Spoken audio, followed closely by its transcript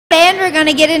we're going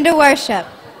to get into worship.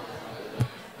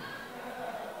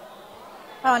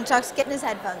 Oh, and Chuck's getting his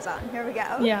headphones on. Here we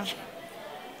go. Yeah.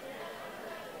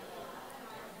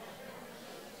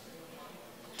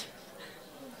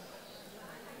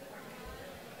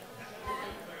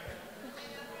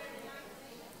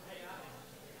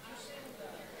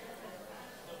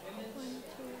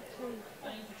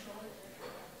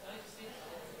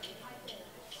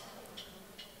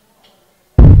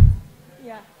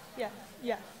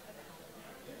 Yeah.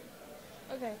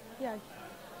 Okay, yeah. Do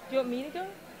you want me to go?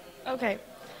 Okay.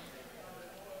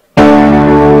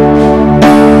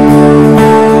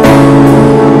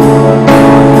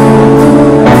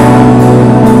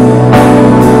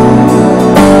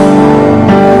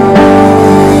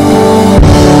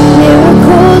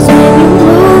 Miracles when you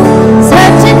move,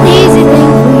 such an easy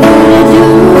thing for you to do.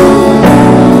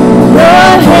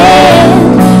 Your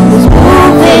hand is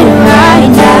moving right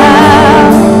now.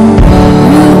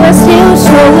 You are still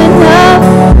showing up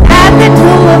at the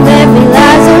tomb of every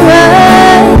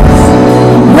Lazarus.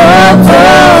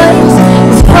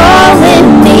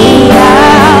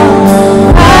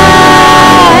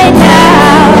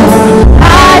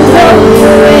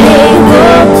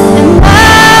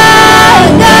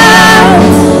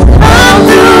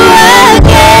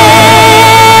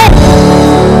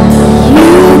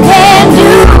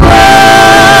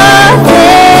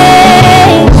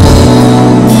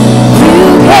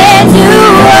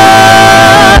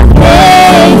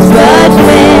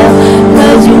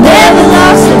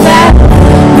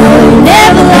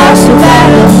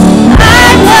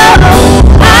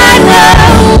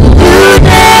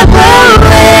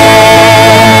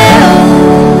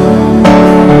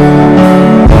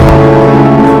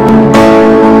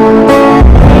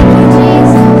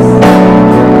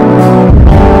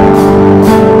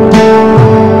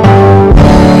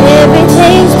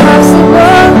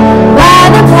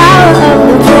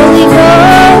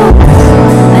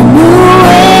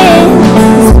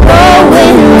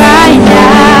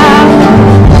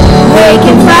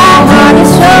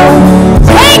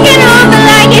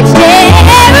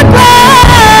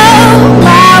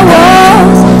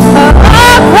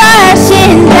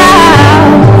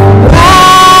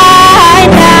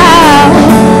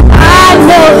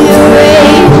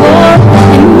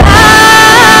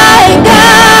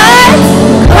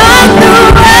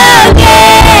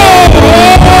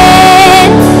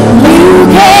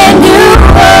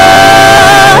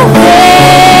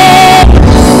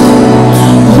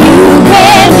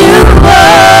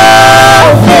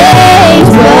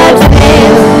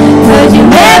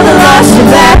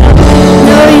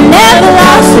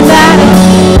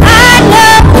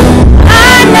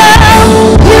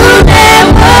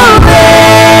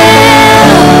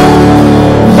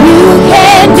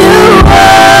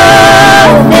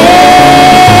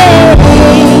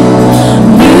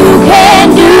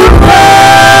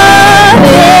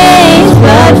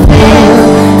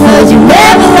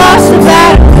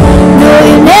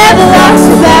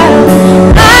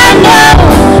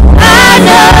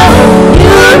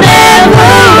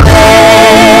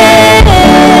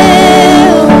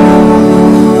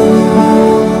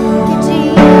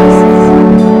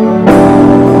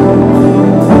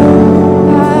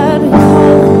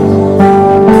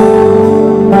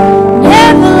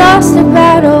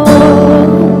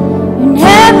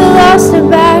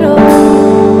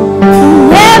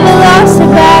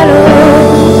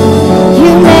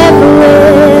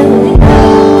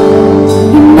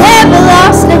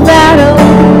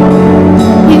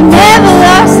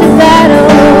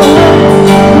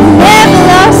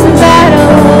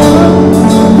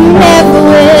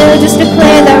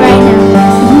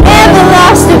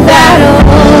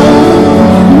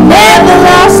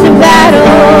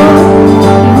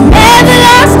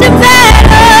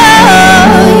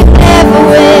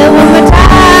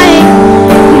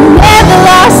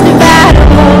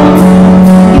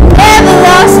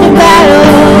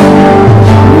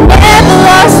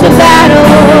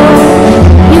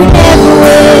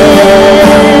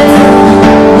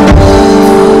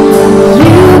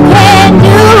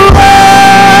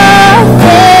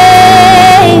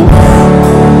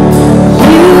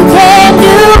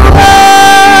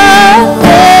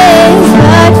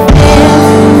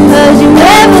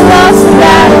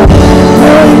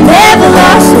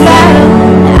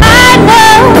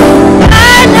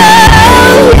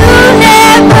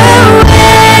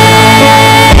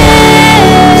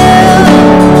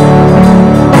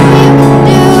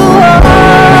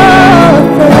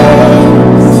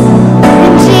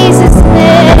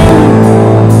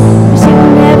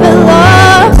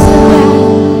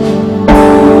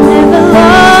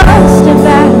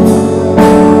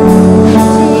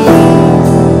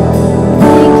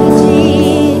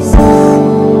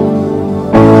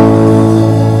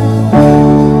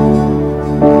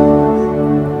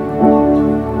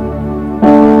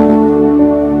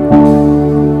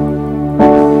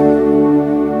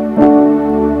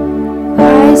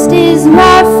 is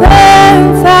my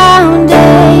firm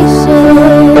foundation,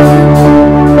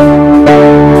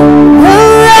 the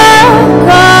rock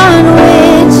on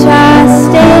which I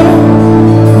stand,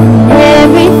 when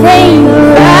everything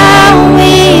around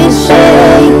me is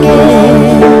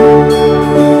shaking.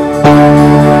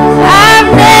 I've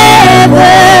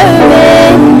never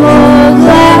been more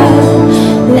glad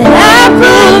that I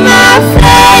put my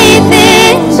faith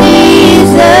in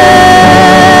Jesus.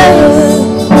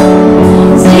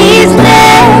 He's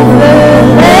never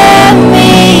let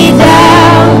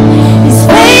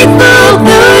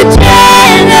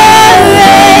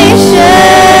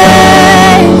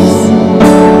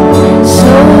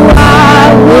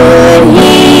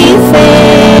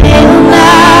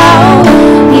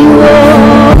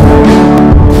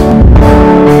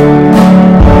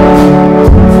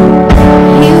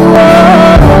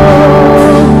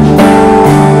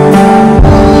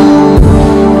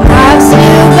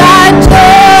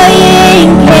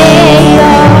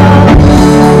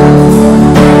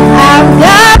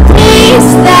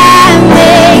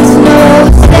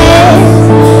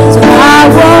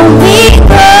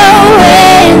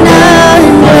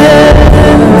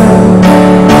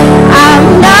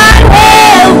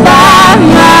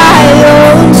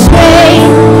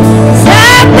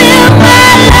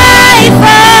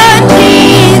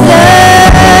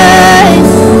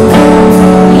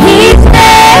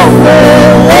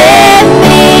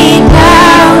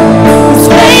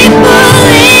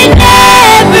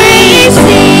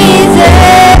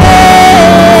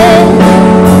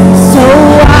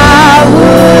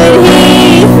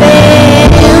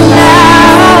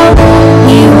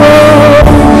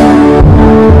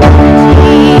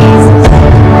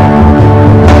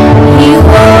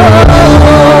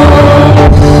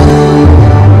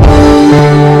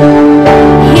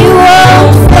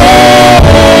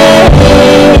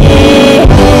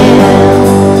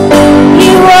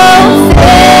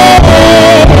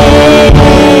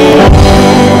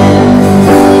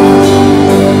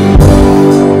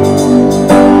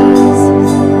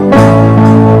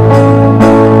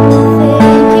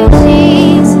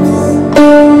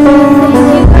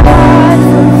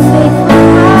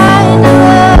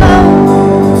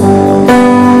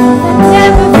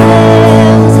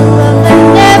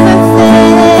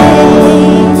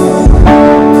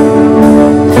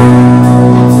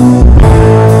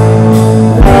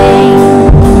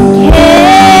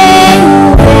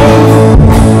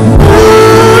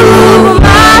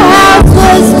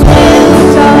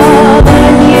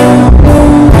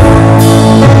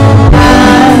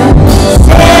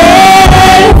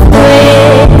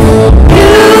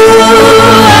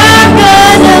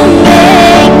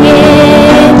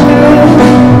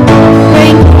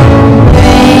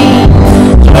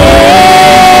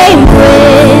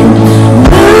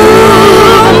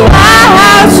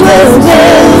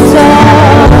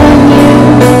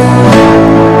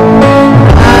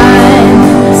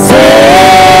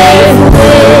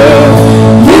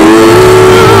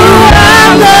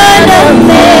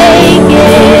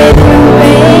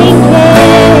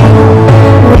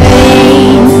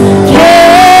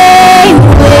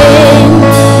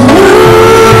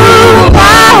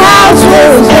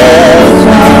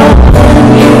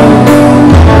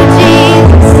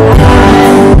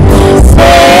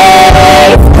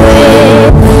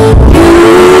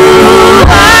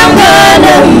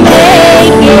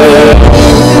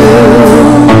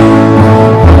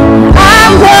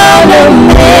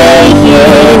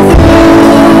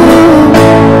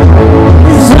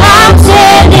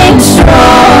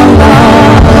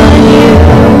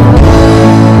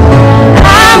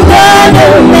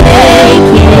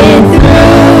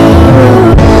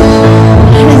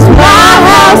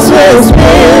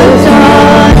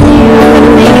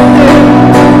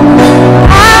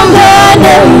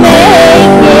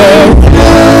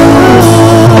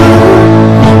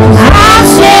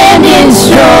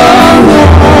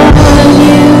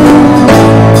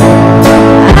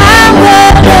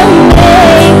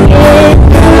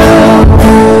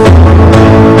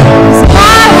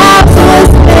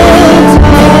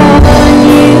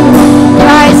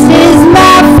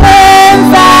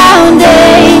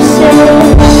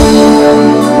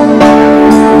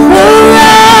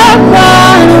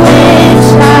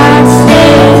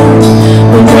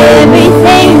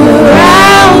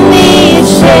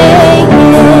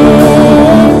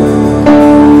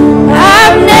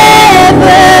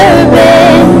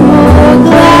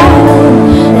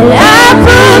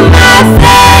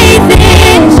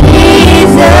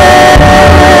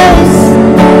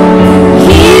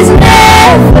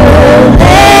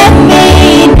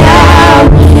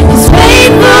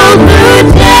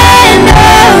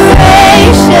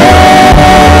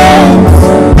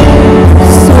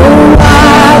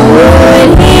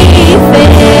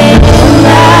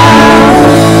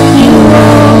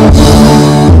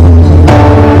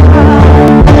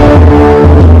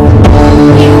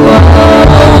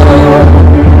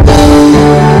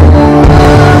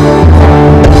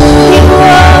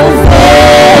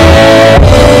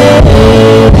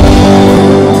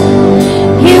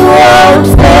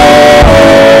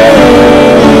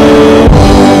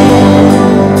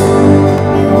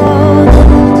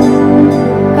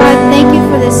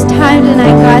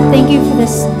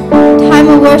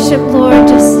worship, Lord,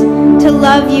 just to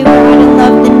love you, God, and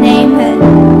love the name that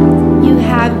you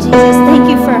have, Jesus. Thank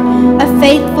you for a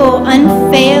faithful,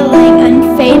 unfailing,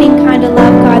 unfading kind of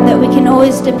love, God, that we can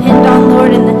always depend on,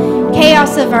 Lord, in the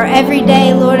chaos of our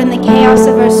everyday, Lord, in the chaos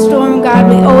of our storm, God.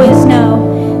 We always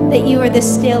know that you are the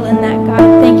still in that,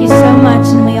 God. Thank you so much,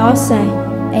 and we all say,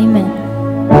 amen.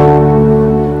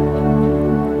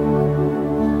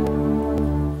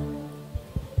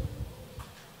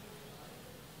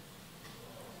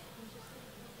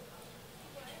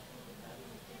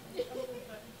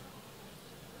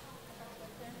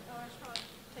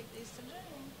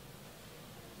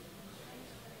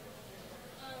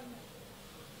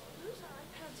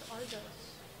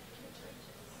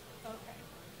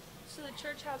 So the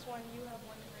church has one, you have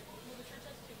one. Well, the church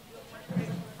has two. You have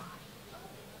one.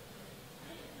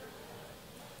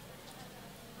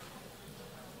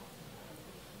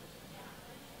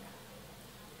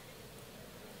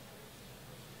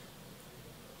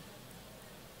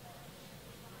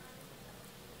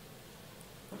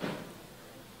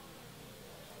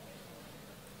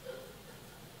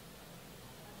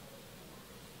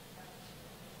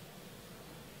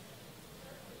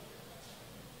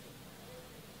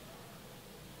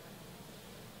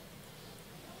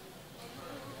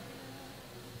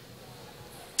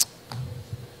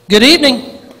 Good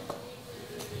evening.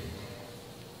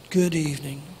 Good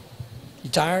evening. You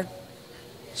tired?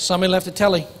 Somebody left the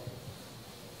telly.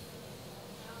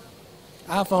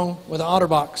 iPhone with an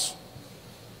OtterBox.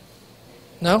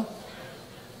 No?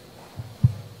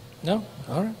 No?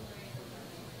 All right.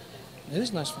 It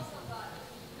is nice fun.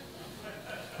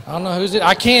 I don't know who's it.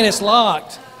 I can't. It's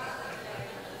locked.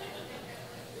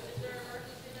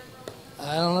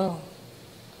 I don't know.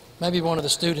 Maybe one of the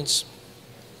students.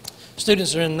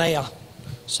 Students are in there.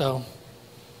 So,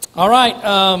 all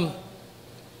right.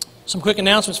 Some quick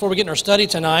announcements before we get in our study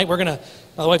tonight. We're going to,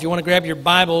 by the way, if you want to grab your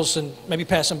Bibles and maybe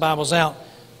pass some Bibles out,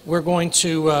 we're going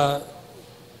to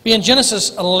be in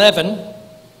Genesis 11.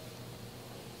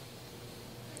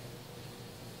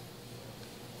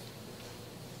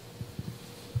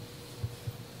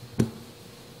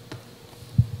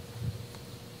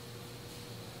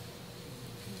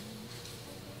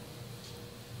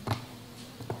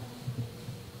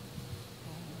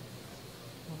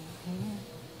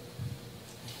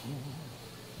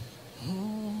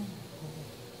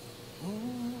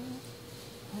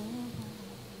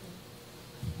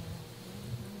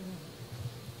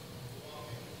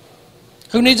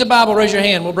 Who needs a Bible? Raise your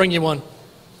hand. We'll bring you one.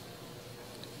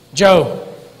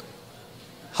 Joe,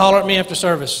 holler at me after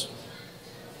service.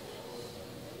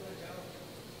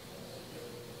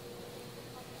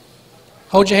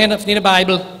 Hold your hand up if you need a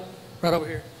Bible. Right over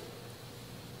here.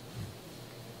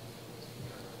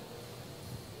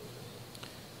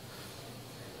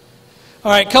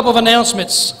 All right, a couple of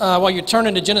announcements while you're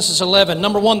turning to Genesis 11.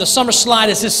 Number one, the summer slide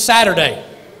is this Saturday.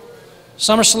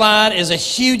 Summer Slide is a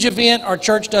huge event. Our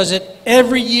church does it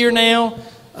every year now.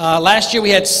 Last year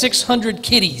we had 600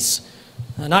 kiddies,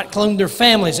 not including their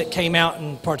families, that came out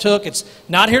and partook. It's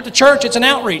not here at the church, it's an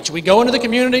outreach. We go into the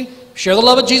community, share the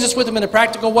love of Jesus with them in a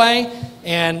practical way,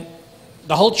 and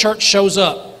the whole church shows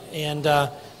up. And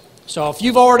so if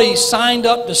you've already signed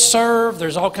up to serve,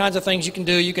 there's all kinds of things you can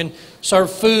do. You can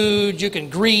serve food, you can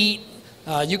greet,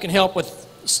 you can help with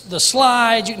the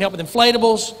slides, you can help with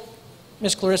inflatables.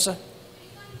 Miss Clarissa?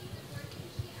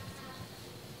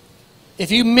 If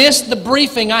you missed the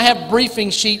briefing, I have briefing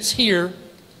sheets here.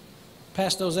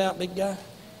 Pass those out, big guy.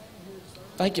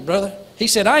 Thank you, brother. He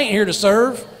said, I ain't here to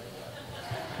serve.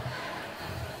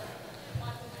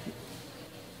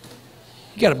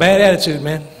 You got a bad attitude,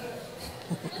 man.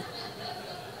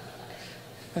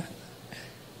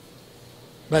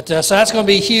 But so that's going to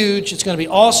be huge. It's going to be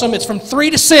awesome. It's from 3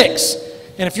 to 6.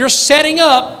 And if you're setting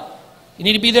up, you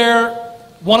need to be there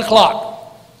 1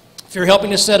 o'clock. If you're helping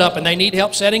to set up, and they need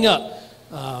help setting up.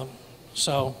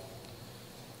 So,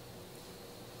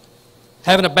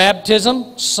 having a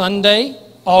baptism Sunday,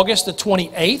 August the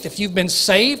 28th. If you've been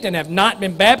saved and have not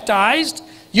been baptized,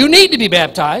 you need to be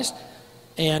baptized.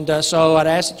 And so I'd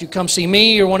ask that you come see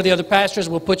me or one of the other pastors.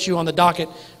 We'll put you on the docket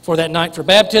for that night for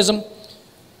baptism.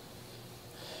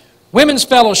 Women's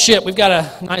Fellowship, we've got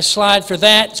a nice slide for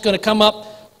that. It's going to come up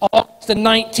August the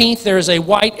 19th. There is a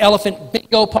white elephant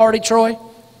bingo party, Troy.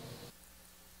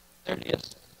 There it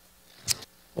is.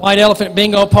 White Elephant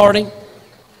Bingo Party.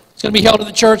 It's going to be held at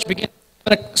the church beginning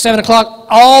at 7 o'clock.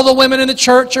 All the women in the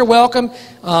church are welcome.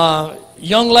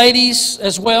 Young ladies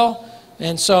as well.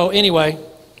 And so anyway,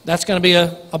 that's going to be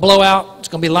a blowout. It's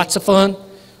going to be lots of fun.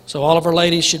 So all of our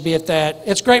ladies should be at that.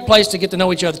 It's a great place to get to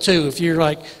know each other too. If you're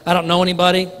like, I don't know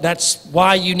anybody, that's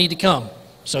why you need to come.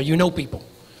 So you know people.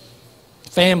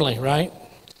 Family, right?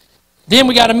 Then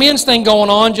we got a men's thing going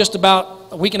on just about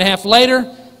a week and a half later.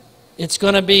 It's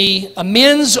going to be a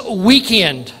men's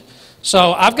weekend.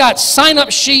 So I've got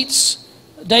sign-up sheets.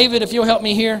 David, if you'll help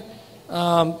me here,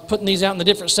 putting these out in the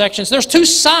different sections. There's two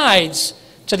sides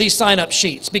to these sign-up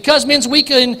sheets because Men's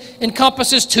Weekend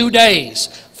encompasses 2 days.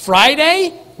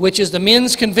 Friday, which is the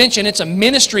men's convention, it's a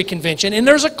ministry convention, and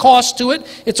there's a cost to it.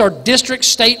 It's our district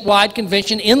statewide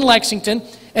convention in Lexington,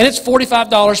 and it's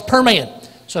 $45 per man.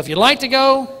 So if you'd like to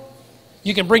go,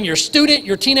 you can bring your student,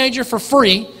 your teenager for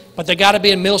free, but they got to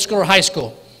be in middle school or high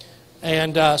school.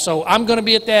 And so I'm going to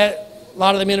be at that. A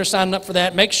lot of the men are signing up for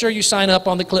that. Make sure you sign up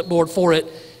on the clipboard for it.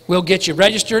 We'll get you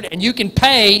registered, and you can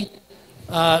pay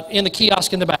in the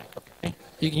kiosk in the back. Okay?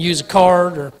 You can use a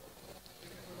card. Or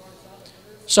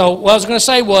So what I was going to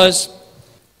say was,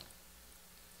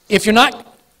 if you're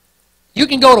not, you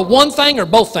can go to one thing or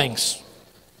both things.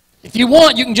 If you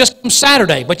want, you can just come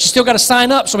Saturday, but you still got to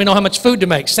sign up so we know how much food to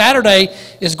make. Saturday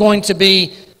is going to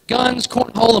be guns,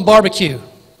 cornhole, and barbecue.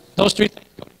 Those three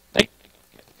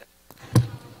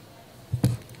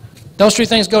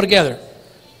things go together.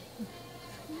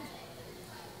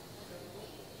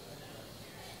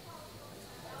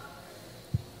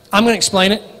 I'm going to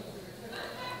explain it.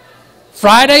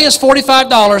 Friday is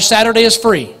 $45. Saturday is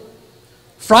free.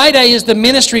 Friday is the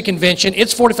ministry convention.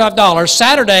 It's $45.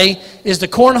 Saturday is the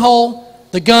cornhole,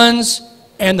 the guns,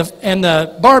 and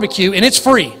the barbecue, and it's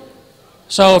free.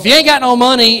 So if you ain't got no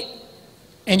money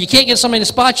and you can't get somebody to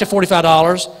spot you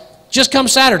 $45, just come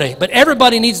Saturday. But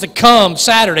everybody needs to come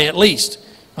Saturday at least.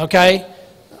 Okay?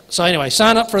 So anyway,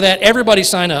 sign up for that. Everybody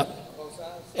sign up.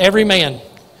 Every man.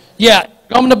 Yeah,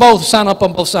 come to both. Sign up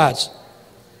on both sides.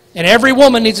 And every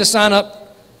woman needs to sign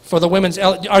up for the women's...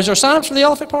 Is there sign-ups for the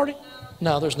elephant party?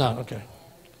 No, there's not. Okay.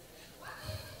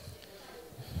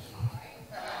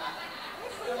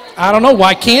 I don't know.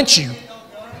 Why can't you?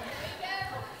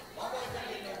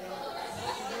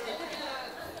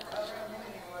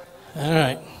 All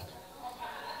right.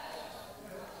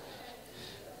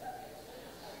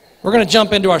 We're going to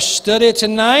jump into our study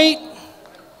tonight.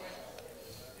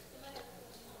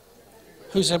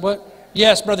 Who said what?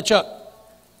 Yes, Brother Chuck.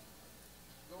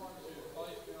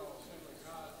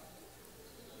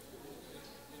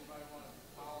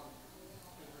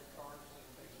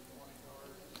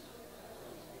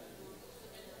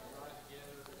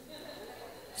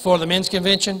 For the men's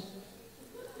convention?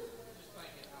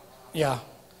 Yeah.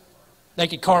 They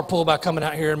could carpool by coming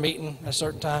out here and meeting at a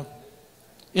certain time.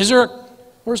 Is there...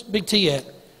 Where's Big T at?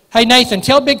 Hey, Nathan,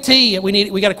 tell Big T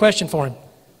we got a question for him.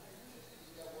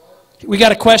 We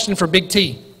got a question for Big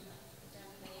T.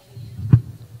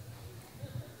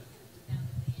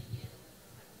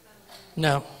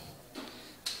 No.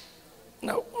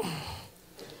 No.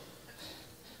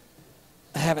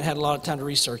 I haven't had a lot of time to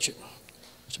research it,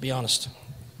 to be honest.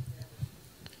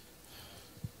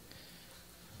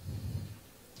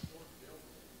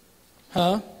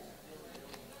 Huh?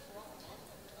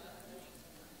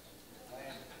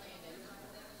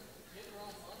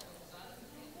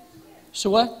 So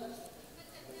what?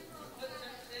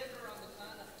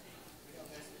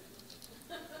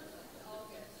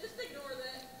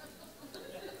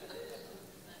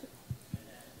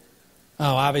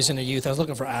 Oh, Ivy's in the youth. I was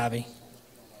looking for Ivy.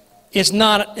 It's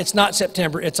not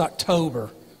September. It's October.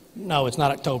 No, it's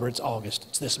not October. It's August.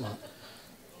 It's this month.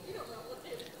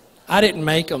 I didn't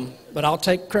make them, but I'll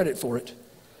take credit for it.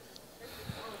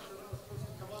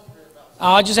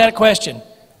 Oh, I just had a question.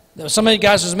 Some of you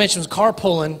guys was mentioned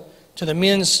carpooling to the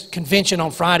men's convention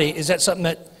on Friday. Is that something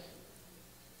that...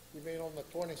 You mean on the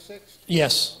 26th?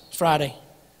 Yes, it's Friday.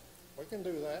 We can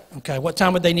do that. Okay, what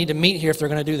time would they need to meet here if they're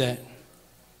going to do that?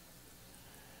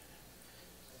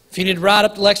 If you need to ride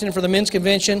up to Lexington for the men's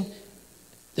convention,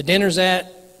 the dinner's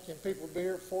at... Can people be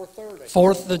here at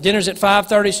 4:30? The dinner's at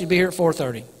 5:30, so you'll be here at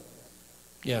 4:30.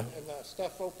 Yeah. And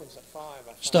stuff opens at 5.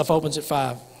 Stuff opens at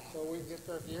 5. So we can get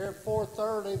there. If you're here at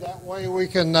 4:30, that way we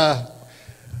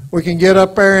can get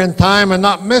up there in time and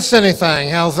not miss anything.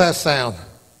 How's that sound?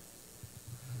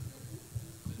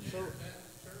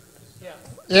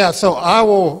 Yeah, so I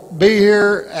will be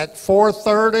here at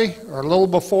 4:30 or a little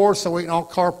before so we can all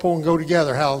carpool and go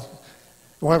together.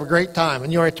 We'll have a great time.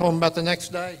 And you already told them about the next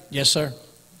day? Yes, sir.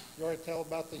 You already tell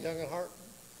about the Young at Heart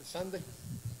for Sunday?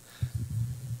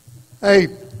 Hey,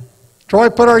 Troy,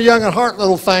 put our Young at Heart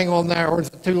little thing on there, or is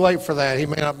it too late for that? He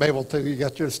may not be able to. You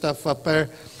got your stuff up there.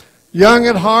 Young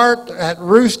at Heart at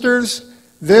Roosters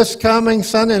this coming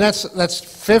Sunday. And that's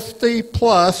 50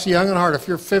 plus Young at Heart. If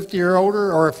you're 50 or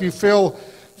older, or if you feel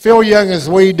young as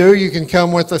we do, you can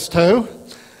come with us too.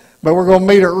 But we're going to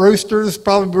meet at Roosters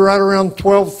probably right around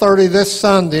 12:30 this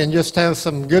Sunday and just have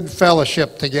some good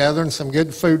fellowship together and some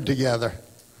good food together.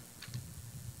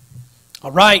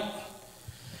 All right.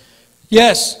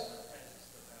 Yes.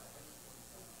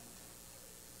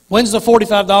 When's the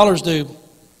 $45 due?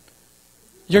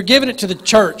 You're giving it to the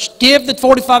church. Give the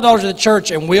 $45 to the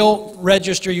church and we'll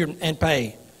register you and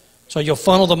pay. So you'll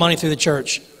funnel the money through the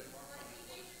church.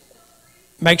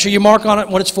 Make sure you mark on it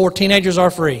what it's for. Teenagers are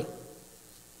free.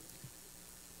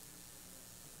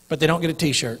 But they don't get a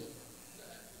t-shirt.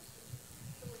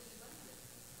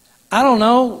 I don't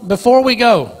know. Before we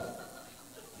go,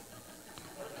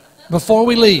 before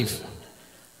we leave,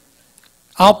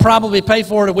 I'll probably pay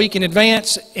for it a week in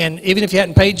advance, and even if you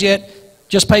hadn't paid yet,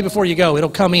 just pay before you go. It'll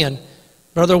come in.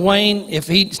 Brother Wayne, if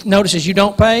he notices you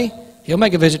don't pay, he'll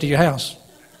make a visit to your house.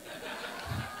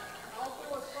 I'll do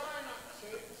a sign-up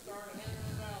sheet and start handing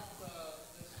it out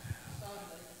this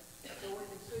Sunday so we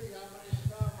can see how many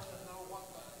come and know what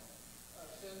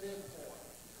to send in for.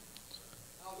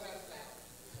 How's that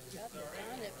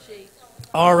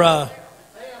sound?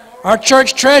 Our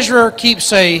church treasurer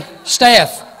keeps a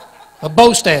staff, a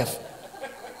bow staff,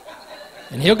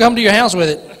 and he'll come to your house with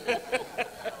it.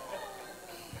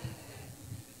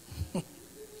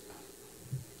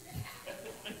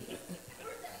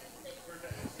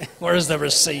 Where's the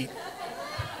receipt?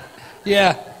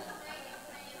 Yeah.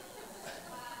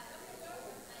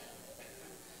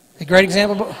 A great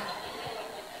example.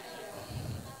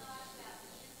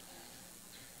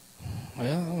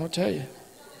 Well, I'm going to tell you.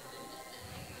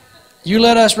 You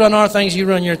let us run our things, you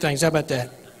run your things. How about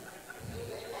that?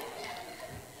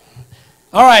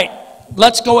 All right.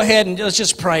 Let's go ahead and let's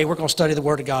just pray. We're going to study the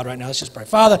Word of God right now. Let's just pray.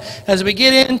 Father, as we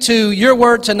get into your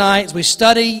Word tonight, as we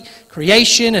study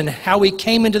creation and how we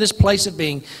came into this place of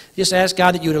being, just ask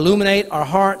God that you would illuminate our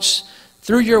hearts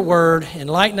through your Word,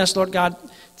 enlighten us, Lord God,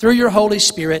 through your Holy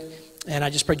Spirit. And I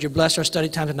just pray you bless our study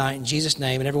time tonight in Jesus'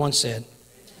 name. And everyone said,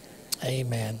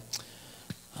 amen.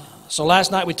 So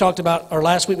last week we talked about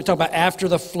after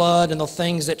the flood and the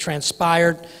things that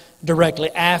transpired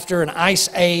directly after an ice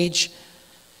age.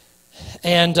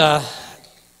 And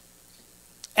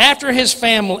after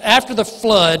the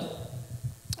flood,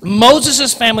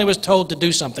 Moses' family was told to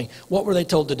do something. What were they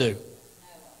told to do?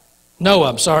 Noah,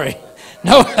 I'm sorry.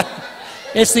 Noah.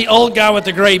 It's the old guy with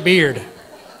the gray beard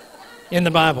in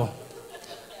the Bible.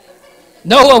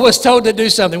 Noah was told to do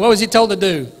something. What was he told to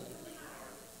do?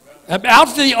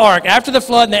 After the ark, after the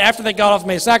flood, and after they got off and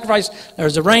made a sacrifice, there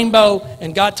was a rainbow,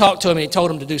 and God talked to him, and he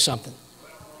told him to do something.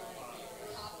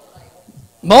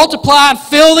 Multiply and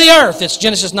fill the earth. It's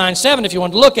Genesis 9:7 if you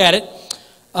want to look at it.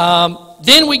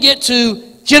 Then we get to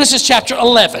Genesis chapter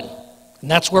 11.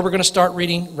 And that's where we're going to start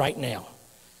reading right now.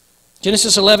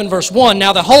 Genesis 11 verse 1.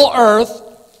 Now the whole earth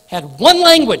had one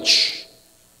language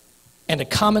and a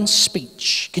common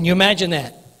speech. Can you imagine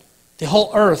that? The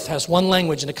whole earth has one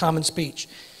language and a common speech.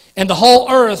 And the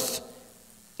whole earth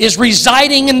is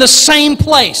residing in the same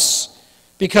place.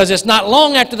 Because it's not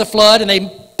long after the flood and they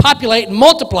populate and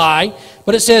multiply.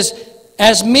 But it says,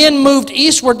 as men moved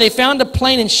eastward, they found a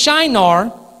plain in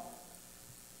Shinar.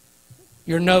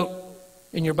 Your note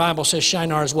in your Bible says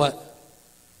Shinar is what?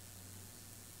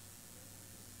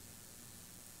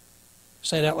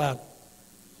 Say it out loud.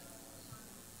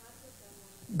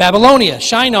 Babylonia.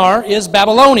 Shinar is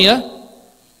Babylonia.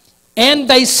 And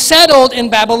they settled in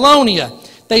Babylonia.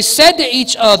 They said to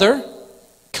each other,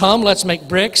 come, let's make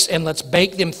bricks and let's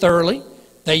bake them thoroughly.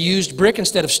 They used brick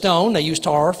instead of stone. They used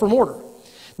tar for mortar.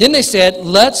 Then they said,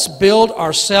 let's build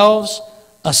ourselves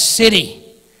a city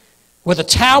with a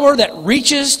tower that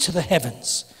reaches to the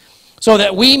heavens, so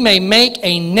that we may make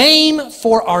a name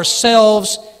for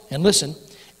ourselves, and listen,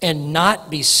 and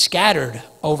not be scattered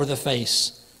over the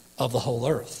face of the whole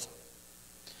earth.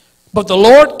 But the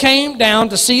Lord came down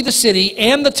to see the city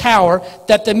and the tower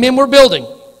that the men were building.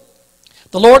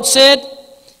 The Lord said,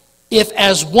 if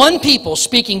as one people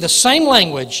speaking the same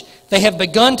language they have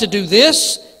begun to do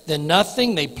this, then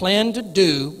nothing they plan to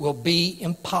do will be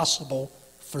impossible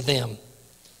for them.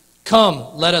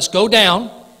 Come, let us go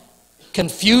down,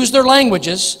 confuse their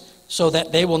languages, so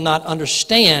that they will not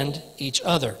understand each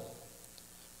other.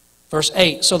 Verse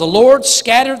 8, so the Lord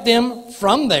scattered them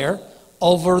from there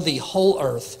over the whole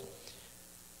earth.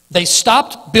 They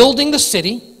stopped building the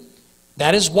city.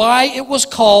 That is why it was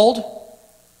called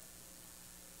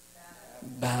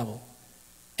Babel,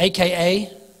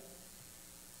 a.k.a.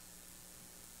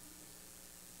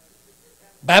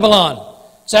 Babylon.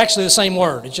 It's actually the same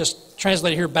word. It's just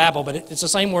translated here Babel, but it's the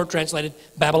same word translated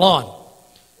Babylon.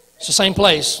 It's the same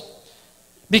place.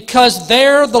 Because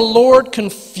there the Lord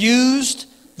confused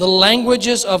the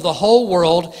languages of the whole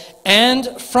world,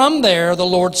 and from there the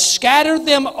Lord scattered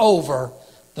them over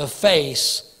the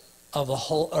face of the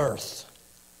whole earth.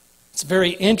 It's a very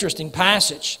interesting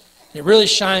passage. It really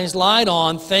shines light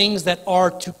on things that are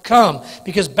to come,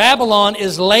 because Babylon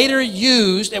is later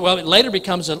used, well, it later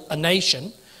becomes a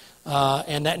nation,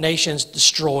 and that nation's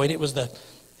destroyed. It was the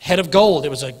head of gold. It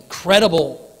was a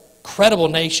credible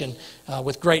nation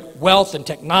with great wealth and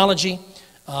technology.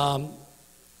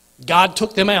 God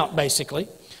took them out, basically.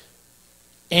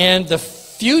 And the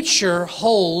future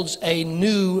holds a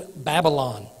new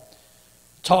Babylon,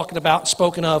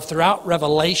 spoken of throughout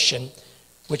Revelation,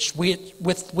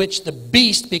 with which the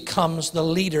beast becomes the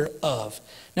leader of.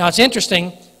 Now, it's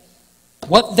interesting,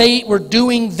 what they were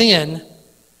doing then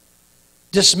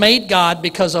dismayed God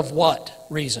because of what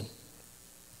reason?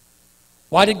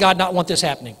 Why did God not want this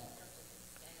happening?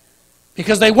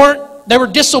 Because they were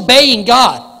disobeying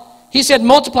God. He said,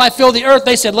 multiply, fill the earth.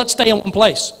 They said, let's stay in one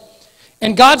place.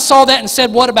 And God saw that and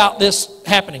said, what about this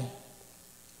happening?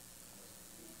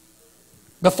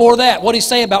 Before that, what did he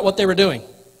say about what they were doing?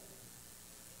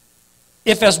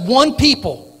 If as one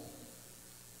people,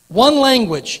 one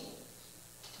language,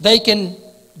 they can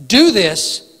do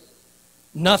this,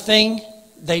 nothing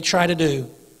they try to do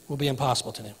will be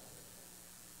impossible to them.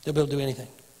 They'll be able to do anything.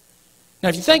 Now,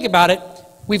 if you think about it,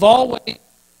 we've always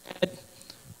had,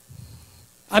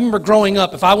 I remember growing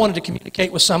up, if I wanted to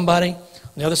communicate with somebody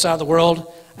on the other side of the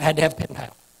world, I had to have a pen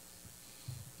pal.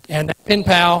 And that pen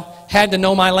pal had to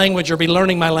know my language or be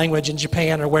learning my language in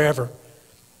Japan or wherever.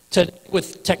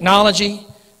 With technology,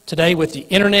 today with the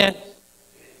internet,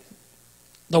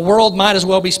 the world might as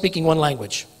well be speaking one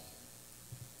language.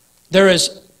 There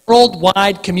is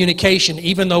worldwide communication,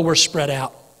 even though we're spread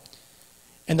out.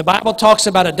 And the Bible talks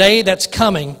about a day that's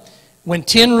coming when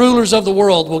 10 rulers of the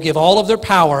world will give all of their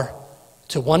power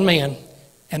to one man,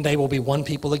 and they will be one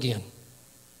people again.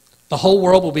 The whole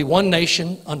world will be one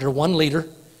nation under one leader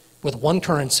with one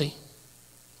currency.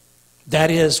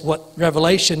 That is what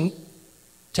Revelation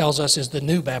tells us is the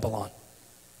new Babylon.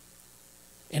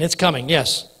 And it's coming,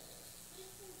 yes.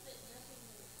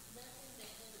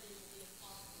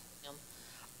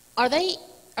 Are they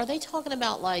talking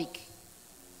about, like,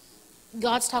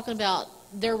 God's talking about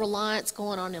their reliance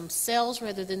going on themselves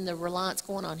rather than the reliance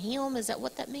going on Him? Is that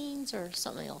what that means, or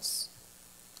something else?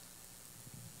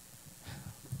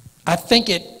 I think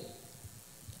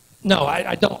no,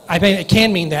 I don't. I mean, it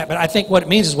can mean that, but I think what it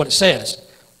means is what it says.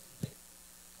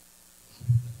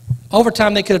 Over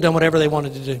time, they could have done whatever they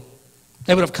wanted to do.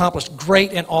 They would have accomplished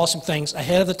great and awesome things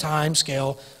ahead of the time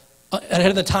scale, ahead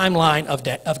of the timeline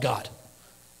of God.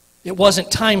 It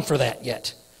wasn't time for that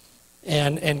yet.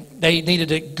 And they needed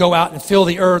to go out and fill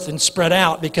the earth and spread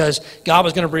out because God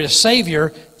was going to bring a Savior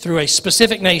through a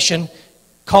specific nation,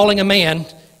 calling a man,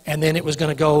 and then it was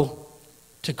going to go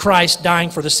to Christ dying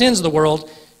for the sins of the world.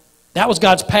 That was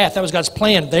God's path. That was God's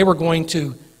plan. They were going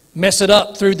to mess it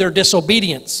up through their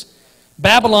disobedience.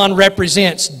 Babylon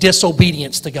represents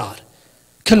disobedience to God.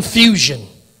 Confusion.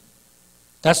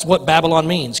 That's what Babylon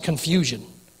means, confusion.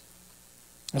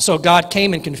 And so God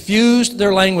came and confused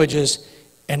their languages,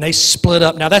 and they split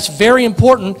up. Now that's very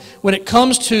important when it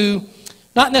comes to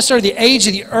not necessarily the age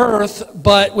of the earth,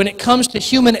 but when it comes to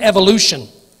human evolution.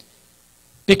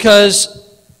 Because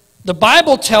the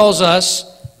Bible tells us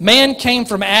man came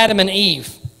from Adam and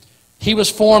Eve. He was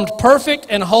formed perfect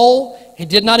and whole. He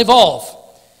did not evolve.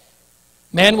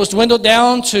 Man was dwindled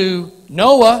down to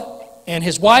Noah and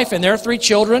his wife and their 3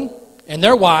 children and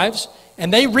their wives,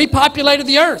 and they repopulated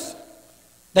the earth.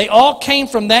 They all came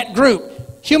from that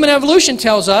group. Human evolution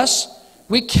tells us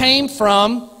we came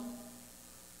from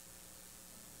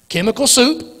chemical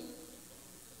soup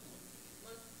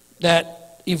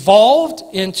that evolved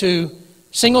into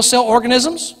single-cell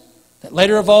organisms that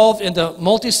later evolved into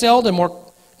multi-celled and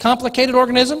more complicated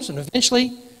organisms, and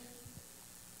eventually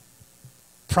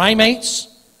primates,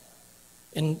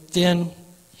 and then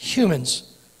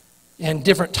humans, and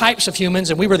different types of humans,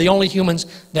 and we were the only humans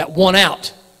that won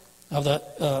out of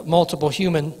the multiple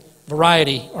human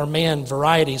variety or man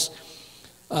varieties.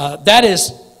 That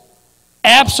is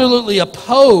absolutely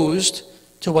opposed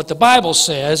to what the Bible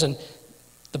says, and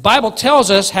the Bible tells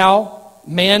us how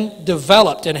man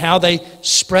developed and how they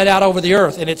spread out over the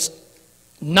earth, and it's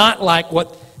not like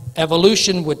what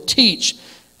evolution would teach.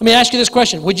 Let me ask you this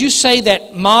question. Would you say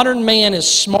that modern man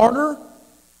is smarter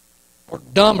or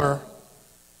dumber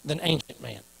than ancient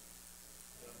man?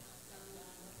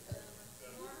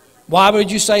 Why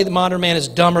would you say the modern man is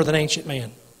dumber than ancient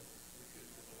man?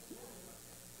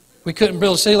 We couldn't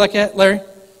build a city like that, Larry?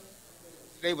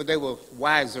 They were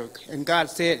wiser, and God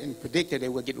said and predicted they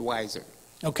would get wiser.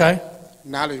 Okay.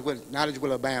 knowledge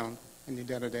will abound in the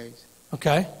latter days.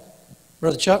 Okay.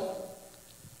 Brother Chuck?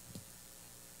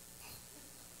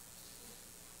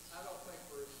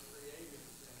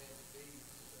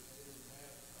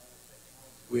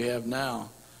 We have now,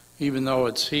 even though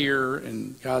it's here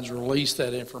and God's released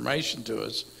that information to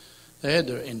us, they had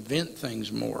to invent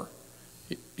things more.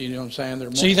 You know what I'm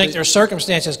saying? So you think their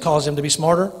circumstances cause them to be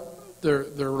smarter? They're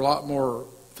a lot more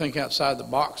think outside the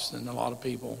box than a lot of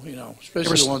people, you know,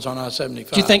 especially the ones on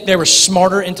I-75. Do you think they were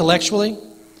smarter intellectually,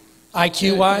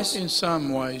 IQ-wise? In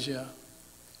some ways, yeah.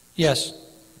 Yes.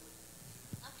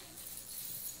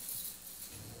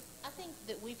 I think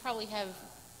that we probably have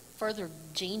further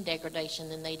gene degradation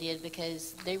than they did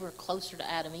because they were closer to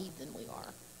Adam and Eve than we are.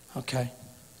 Okay.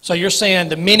 So you're saying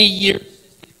the many years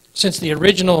since the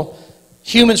original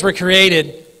humans were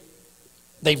created,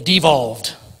 they've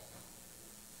devolved.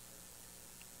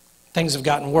 Things have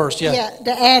gotten worse, yeah. Yeah,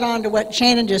 to add on to what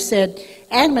Shannon just said,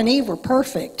 Adam and Eve were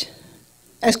perfect,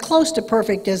 as close to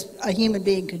perfect as a human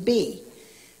being could be.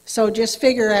 So just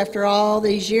figure after all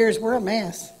these years, we're a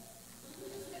mess.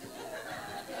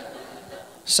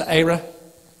 Sa'era.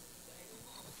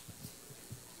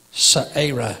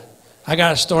 I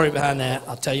got a story behind that.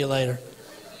 I'll tell you later.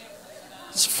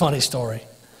 It's a funny story.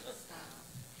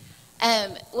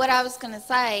 What I was going to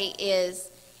say is,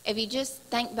 if you just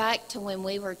think back to when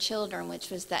we were children,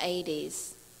 which was the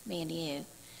 80s, me and you,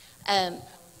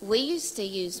 we used to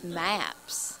use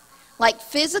maps, like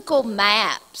physical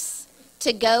maps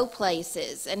to go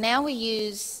places. And now we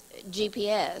use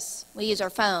GPS. We use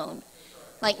our phone.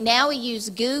 Like now we use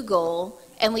Google,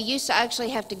 and we used to actually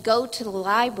have to go to the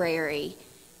library,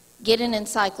 get an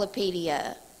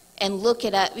encyclopedia, and look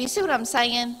it up. You see what I'm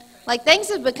saying? Like things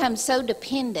have become so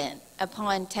dependent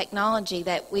upon technology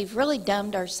that we've really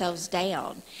dumbed ourselves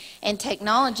down. And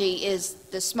technology is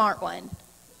the smart one.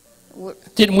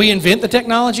 Didn't we invent the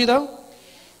technology, though?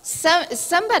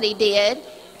 Somebody did,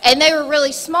 and they were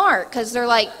really smart because they're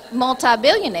like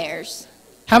multi-billionaires.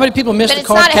 How many people missed But the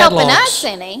card it's not catalogs? helping us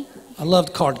any. I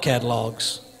loved card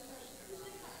catalogs.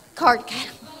 Card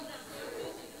catalog.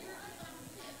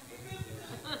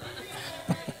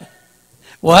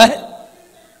 What?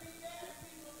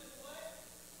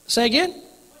 Say again?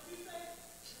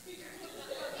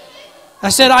 I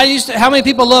said how many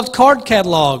people loved card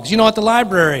catalogs? You know, at the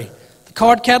library. The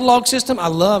card catalog system, I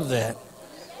love that.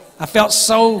 I felt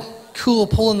so cool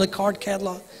pulling the card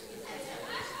catalog.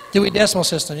 Dewey Decimal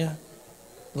System, yeah.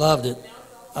 Loved it.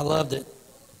 I loved it.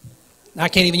 I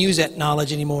can't even use that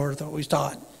knowledge anymore that we was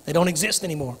taught. They don't exist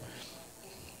anymore.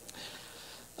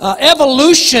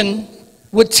 Evolution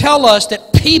would tell us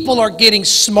that people are getting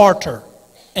smarter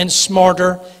and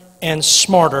smarter and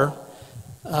smarter.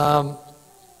 I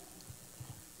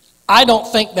don't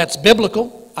think that's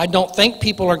biblical. I don't think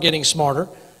people are getting smarter.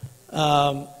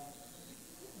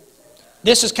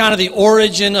 This is kind of the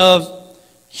origin of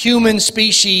human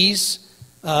species,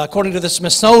 according to the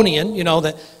Smithsonian. You know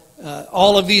that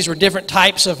all of these were different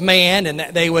types of man, and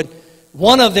that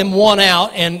one of them won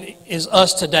out and is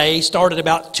us today. Started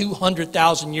about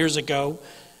 200,000 years ago,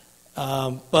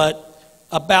 but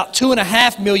about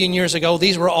 2.5 million years ago,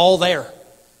 these were all there.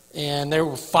 And they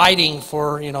were fighting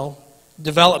for,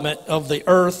 development of the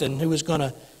earth and who was going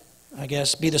to, I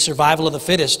guess, be the survival of the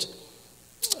fittest.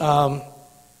 The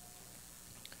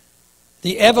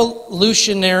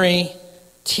evolutionary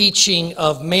teaching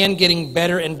of man getting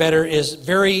better and better is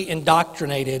very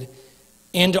indoctrinated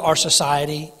into our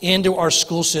society, into our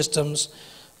school systems,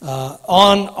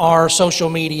 on our social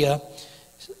media.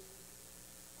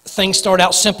 Things start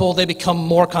out simple, they become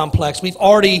more complex. We've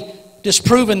already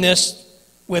disproven this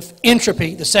with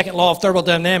entropy, the second law of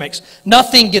thermodynamics.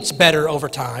 Nothing gets better over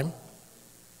time.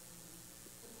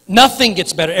 Nothing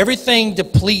gets better. Everything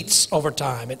depletes over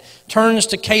time. It turns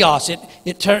to chaos.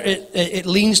 It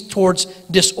leans towards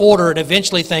disorder, and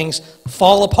eventually things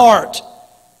fall apart.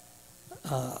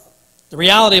 The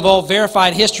reality of all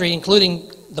verified history, including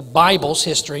the Bible's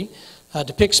history,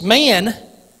 depicts man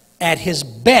at his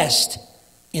best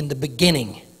in the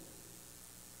beginning.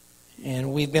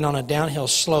 And we've been on a downhill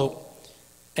slope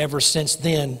ever since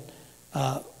then.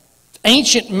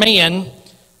 Ancient man,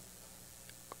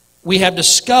 we have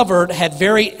discovered, had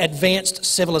very advanced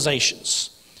civilizations.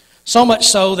 So much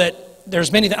so that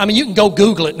there's many, you can go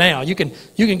Google it now. You can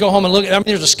go home and look at it.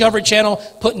 There's a Discovery Channel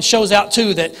putting shows out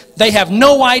too that they have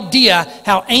no idea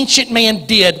how ancient man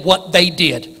did what they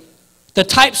did. The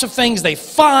types of things they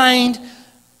find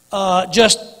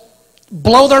just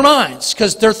blow their minds,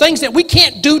 because there are things that we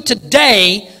can't do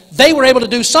today they were able to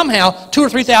do somehow 2,000 or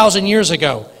 3,000 years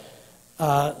ago.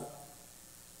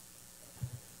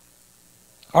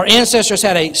 Our ancestors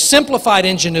had a simplified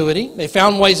ingenuity. They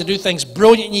found ways to do things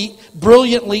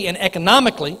brilliantly and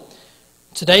economically.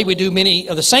 Today we do many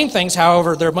of the same things,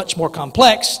 however, they're much more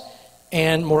complex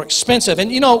and more expensive. And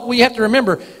we have to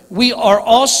remember, we are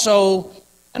also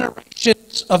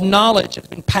generations of knowledge that have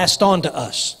been passed on to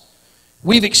us.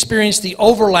 We've experienced the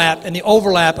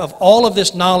overlap of all of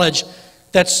this knowledge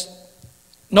that's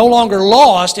no longer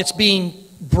lost, it's being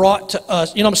brought to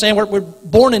us. You know what I'm saying? We're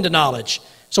born into knowledge.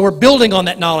 So we're building on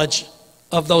that knowledge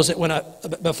of those that went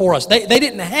up before us. They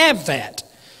didn't have that.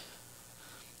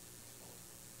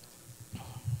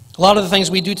 A lot of the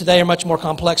things we do today are much more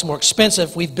complex, more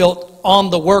expensive. We've built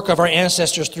on the work of our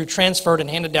ancestors through transferred and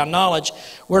handed down knowledge.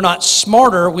 We're not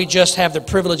smarter, we just have the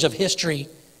privilege of history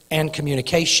and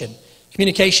communication.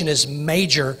 Communication is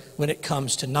major when it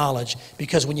comes to knowledge,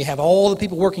 because when you have all the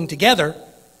people working together,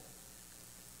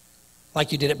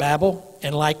 like you did at Babel,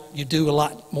 and like you do a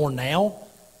lot more now,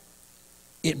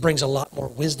 it brings a lot more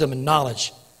wisdom and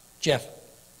knowledge. Jeff?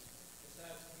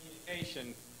 Besides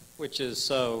communication, which is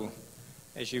so,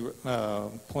 as you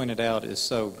pointed out, is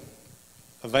so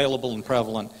available and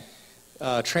prevalent,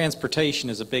 transportation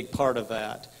is a big part of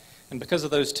that. And because of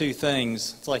those two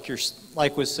things, it's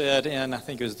like was said in, I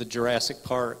think it was the Jurassic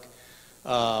Park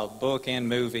book and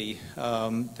movie,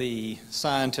 the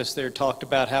scientists there talked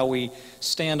about how we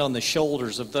stand on the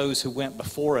shoulders of those who went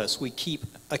before us. We keep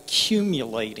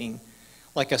accumulating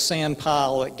like a sand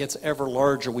pile that gets ever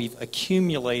larger. We've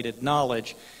accumulated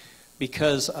knowledge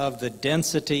because of the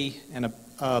density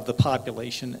of the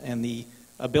population and the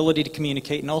ability to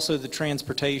communicate, and also the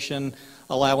transportation,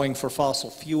 allowing for fossil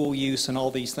fuel use, and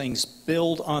all these things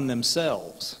build on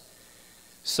themselves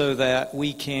so that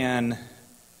we can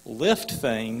lift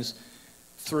things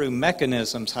through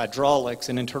mechanisms, hydraulics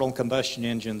and internal combustion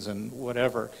engines and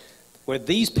whatever, where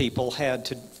these people had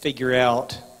to figure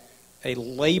out a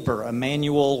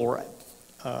manual or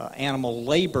animal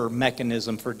labor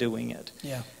mechanism for doing it.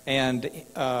 Yeah. And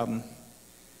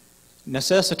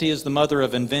necessity is the mother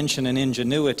of invention and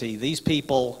ingenuity. These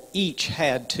people each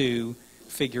had to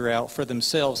figure out for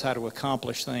themselves how to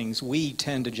accomplish things. We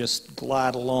tend to just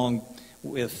glide along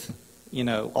with,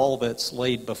 all that's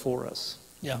laid before us.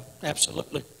 Yeah,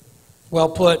 absolutely. Well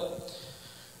put.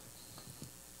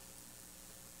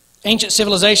 Ancient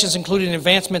civilizations included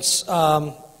advancements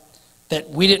that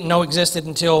we didn't know existed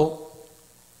until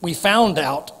we found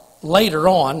out later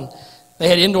on. They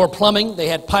had indoor plumbing. They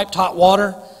had piped hot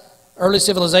water. Early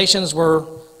civilizations were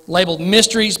labeled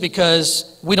mysteries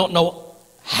because we don't know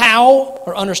how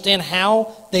or understand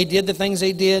how they did the things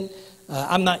they did.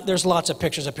 There's lots of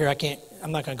pictures up here.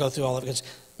 I'm not going to go through all of it,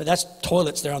 but that's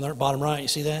toilets there on the bottom right. You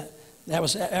see that? That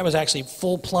was actually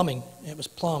full plumbing. It was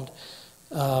plumbed.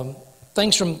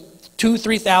 Things from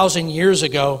 2,000-3,000 years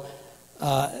ago.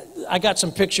 I got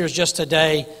some pictures just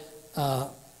today.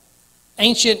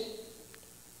 Ancient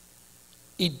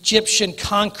Egyptian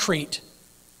concrete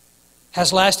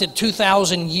has lasted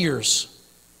 2,000 years.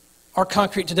 Our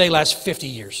concrete today lasts 50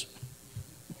 years.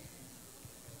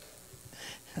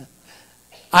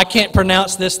 I can't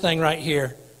pronounce this thing right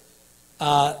here.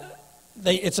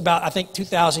 It's about, I think,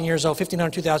 2,000 years old,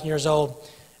 1,500, 2,000 years old.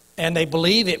 And they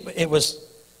believe it was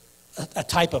a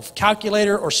type of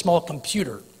calculator or small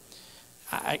computer.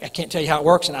 I can't tell you how it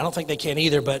works, and I don't think they can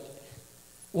either, but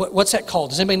what's that called?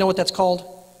 Does anybody know what that's called?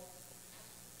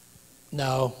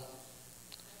 No.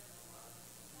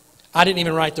 I didn't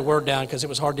even write the word down because it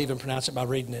was hard to even pronounce it by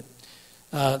reading it.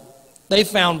 They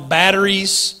found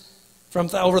batteries from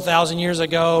over 1,000 years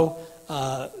ago.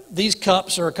 These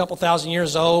cups are a couple thousand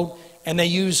years old, and they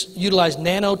utilize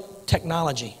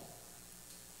nanotechnology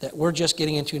that we're just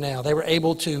getting into now. They were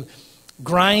able to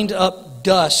grind up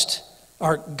dust,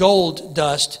 or gold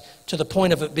dust, to the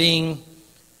point of it being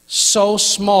so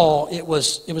small, it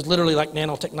was literally like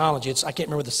nanotechnology. I can't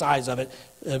remember the size of it.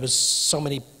 It was so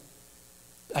many,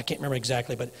 I can't remember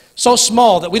exactly, but so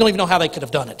small that we don't even know how they could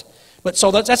have done it. But so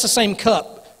that's the same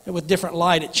cup. With different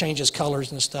light, it changes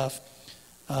colors and stuff.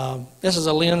 This is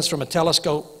a lens from a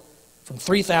telescope from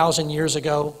 3,000 years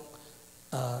ago.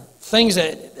 Things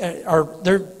that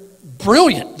they're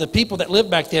brilliant. The people that lived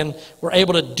back then were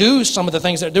able to do some of the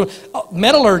things they're doing.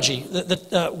 Metallurgy,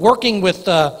 working with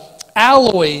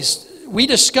alloys. We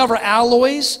discover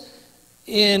alloys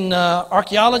in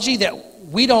archaeology that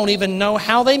we don't even know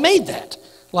how they made that.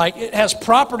 Like, it has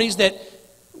properties that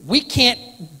we can't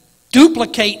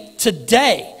duplicate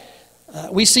today.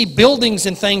 We see buildings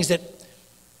and things that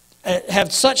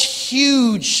have such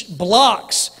huge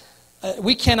blocks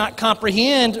we cannot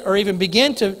comprehend or even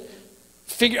begin to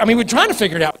figure. I mean, we're trying to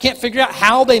figure it out. We can't figure out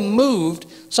how they moved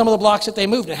some of the blocks that they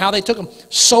moved and how they took them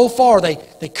so far. They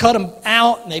cut them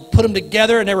out and they put them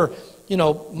together, and they were,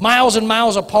 miles and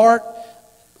miles apart.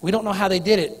 We don't know how they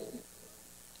did it.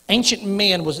 Ancient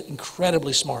man was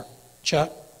incredibly smart.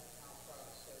 Chuck?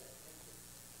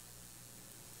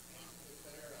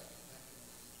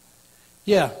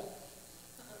 Yeah.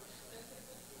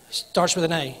 Starts with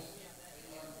an A.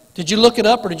 Did you look it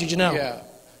up or did you know? Yeah.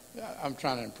 I'm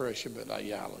trying to impress you, but I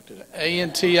looked at it.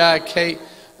 A-N-T-I-K.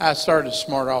 I started to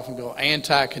smart off and go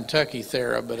anti-Kentucky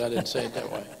Thera, but I didn't say it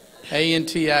that way.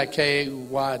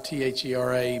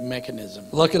 A-N-T-I-K-Y-T-H-E-R-A mechanism.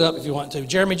 Look it up if you want to.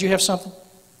 Jeremy, do you have something?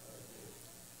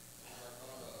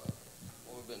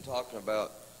 What we've been talking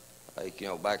about,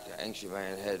 back to ancient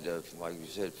man had to, like you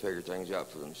said, figure things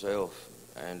out for themselves.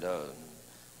 And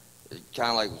kind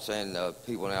of like saying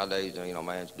people nowadays,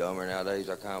 man's dumber nowadays.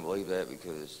 I kind of believe that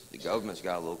because the government's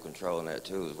got a little control in that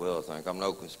too as well, I think. I'm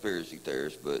no conspiracy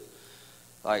theorist, but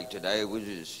like today we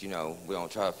just, we don't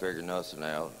try to figure nothing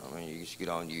out. I mean, you just get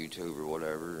on YouTube or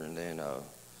whatever, and then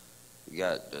you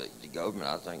got the government,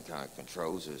 I think, kind of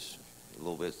controls us a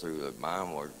little bit through the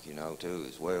mind work, too,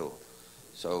 as well.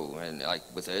 So, and like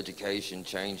with education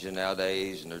changing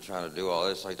nowadays, and they're trying to do all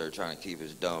this, like they're trying to keep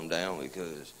us dumbed down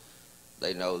because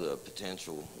they know the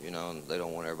potential, and they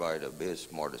don't want everybody to be as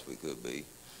smart as we could be.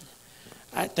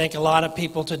 I think a lot of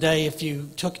people today, if you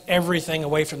took everything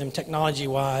away from them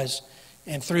technology-wise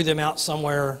and threw them out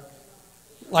somewhere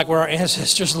like where our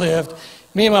ancestors lived.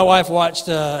 Me and my wife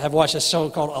have watched a show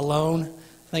called Alone,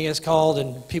 I think it's called,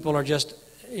 and people are just,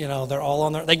 they're all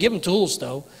on there. They give them tools,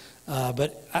 though.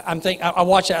 But I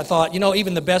watched it, I thought,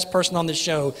 even the best person on this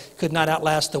show could not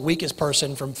outlast the weakest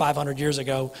person from 500 years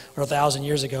ago or 1,000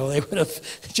 years ago. They would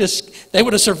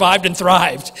have survived and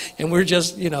thrived, and we're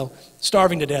just,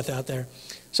 starving to death out there.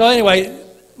 So anyway,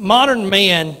 modern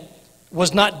man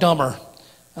was not dumber.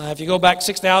 If you go back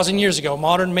 6,000 years ago,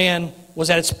 modern man was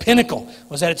at its pinnacle,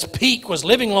 was at its peak, was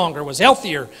living longer, was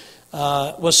healthier,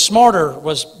 was smarter,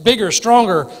 was bigger,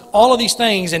 stronger, all of these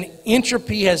things, and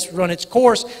entropy has run its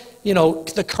course.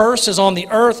 The curse is on the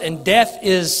earth, and death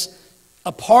is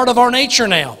a part of our nature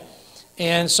now.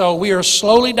 And so we are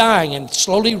slowly dying and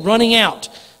slowly running out.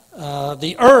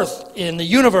 The earth and the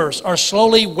universe are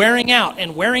slowly wearing out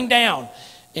and wearing down.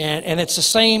 And it's the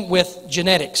same with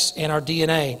genetics and our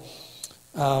DNA.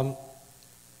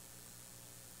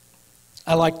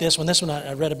 I like this one. This one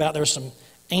I read about. There was some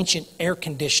ancient air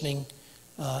conditioning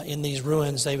in these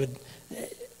ruins. They would,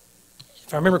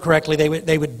 if I remember correctly,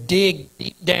 they would dig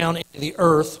deep down into the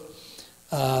earth,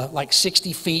 like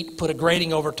 60 feet, put a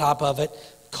grating over top of it,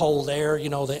 cold air.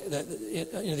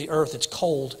 The earth, it's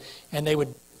cold, and they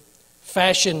would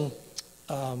fashion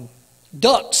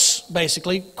ducts,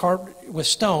 basically carved with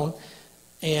stone,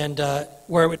 and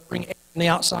where it would bring air from the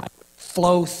outside,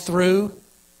 flow through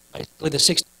basically the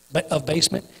 60 of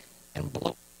basement and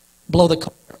blow the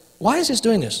cold air. Why is this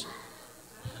doing this?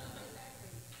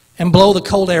 And blow the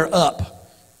cold air up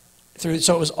through.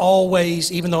 So it was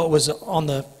always, even though it was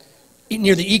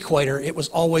near the equator, it was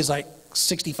always like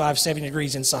 65, 70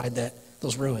 degrees inside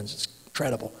those ruins. It's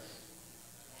incredible.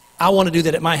 I want to do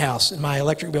that at my house, and my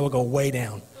electric bill will go way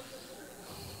down.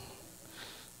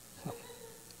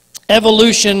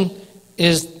 Evolution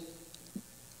is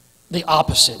the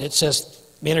opposite. It says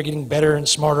men are getting better and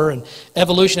smarter, and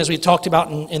evolution, as we talked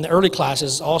about in the early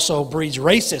classes, also breeds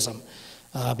racism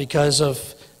because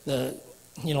of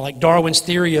like Darwin's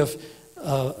theory of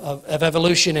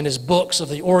evolution in his books of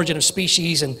the origin of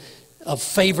species and of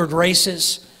favored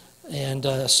races, and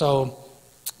so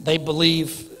they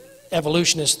believe,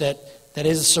 evolutionists, that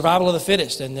is the survival of the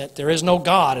fittest and that there is no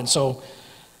God, and so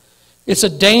it's a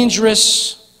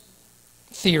dangerous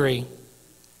theory.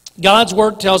 God's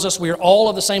word tells us we are all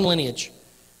of the same lineage.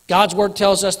 God's word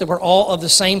tells us that we're all of the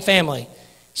same family.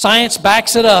 Science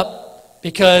backs it up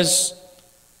because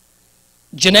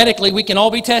genetically we can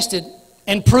all be tested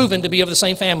and proven to be of the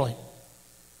same family.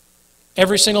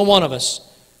 Every single one of us.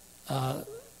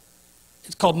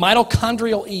 It's called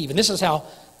mitochondrial Eve, and this is how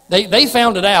they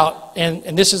found it out,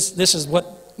 and this is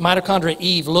what mitochondrial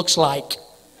Eve looks like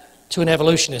to an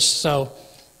evolutionist. So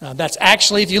that's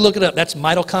actually, if you look it up, that's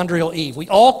mitochondrial Eve. We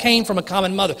all came from a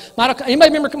common mother.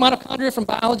 Anybody remember mitochondria from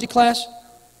biology class?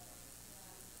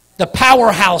 The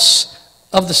powerhouse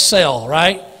of the cell,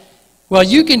 right? Well,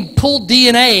 you can pull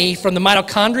DNA from the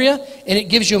mitochondria, and it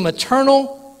gives you a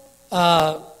maternal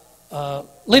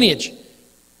lineage.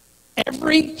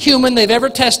 Every human they've ever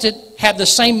tested had the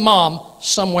same mom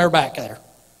somewhere back there.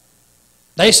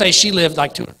 They say she lived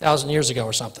like 200,000 years ago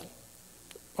or something.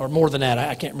 Or more than that,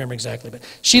 I can't remember exactly. But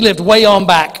she lived way on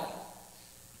back.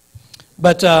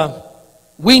 But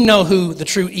we know who the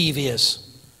true Eve is.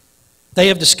 they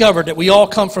have discovered that we all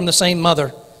come from the same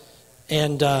mother.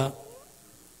 And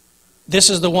this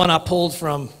is the one I pulled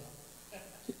from.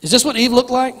 Is this what Eve looked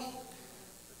like?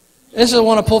 This is the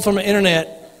one I pulled from the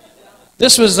internet.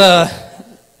 This was, ever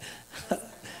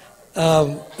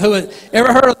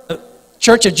heard of the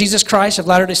Church of Jesus Christ of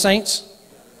Latter-day Saints?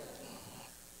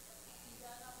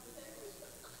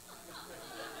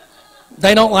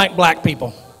 They don't like black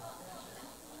people.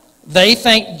 They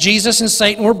think Jesus and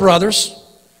Satan were brothers.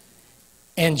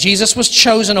 And Jesus was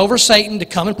chosen over Satan to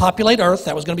come and populate earth.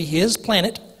 That was going to be his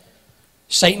planet.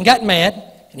 Satan got mad,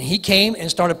 and he came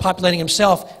and started populating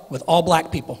himself with all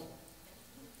black people.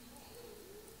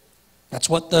 That's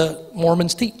what the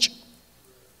Mormons teach.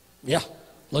 Yeah,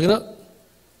 look it up.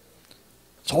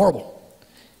 It's horrible.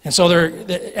 And so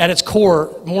at its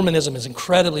core, Mormonism is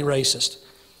incredibly racist.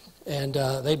 And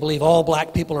they believe all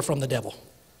black people are from the devil.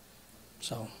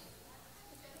 So,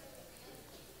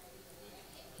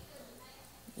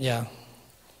 yeah,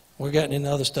 we're getting into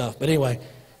other stuff. But anyway,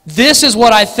 this is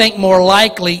what I think more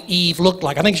likely Eve looked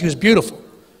like. I think she was beautiful.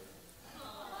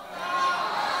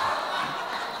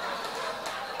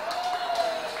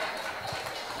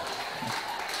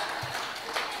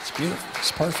 It's beautiful.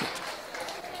 It's perfect.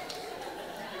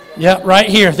 Yeah, right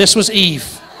here. This was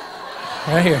Eve.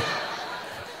 Right here.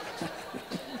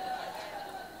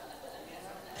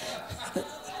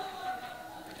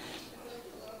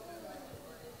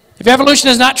 If evolution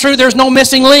is not true, there's no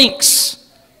missing links.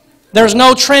 There's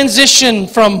no transition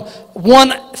from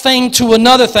one thing to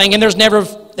another thing, and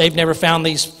they've never found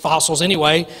these fossils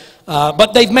anyway,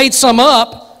 but they've made some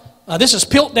up. This is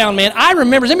Piltdown Man.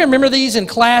 Does anybody remember these in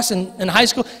class in high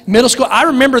school, middle school? I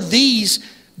remember these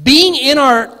being in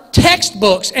our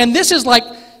textbooks, and this is like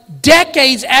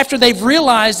decades after they've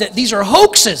realized that these are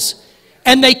hoaxes.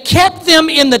 And they kept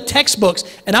them in the textbooks.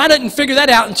 And I didn't figure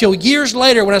that out until years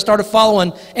later when I started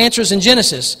following Answers in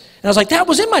Genesis. And I was like, that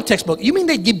was in my textbook. You mean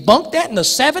they debunked that in the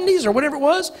 70s or whatever it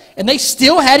was? And they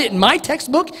still had it in my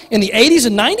textbook in the 80s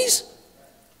and 90s?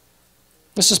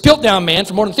 This is Piltdown Man.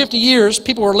 For more than 50 years,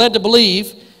 people were led to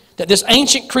believe that this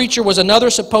ancient creature was another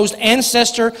supposed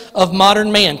ancestor of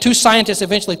modern man. Two scientists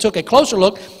eventually took a closer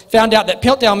look, found out that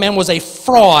Piltdown Man was a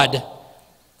fraud.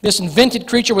 This invented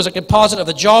creature was a composite of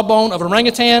the jawbone of an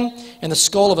orangutan and the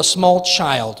skull of a small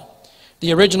child.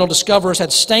 The original discoverers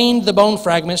had stained the bone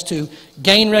fragments to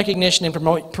gain recognition and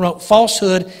promote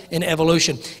falsehood in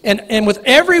evolution. And with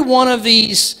every one of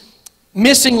these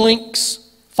missing links,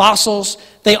 fossils,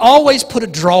 they always put a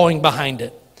drawing behind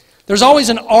it. There's always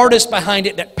an artist behind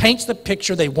it that paints the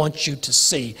picture they want you to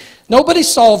see. Nobody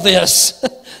saw this,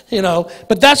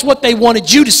 but that's what they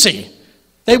wanted you to see.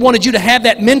 They wanted you to have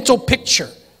that mental picture.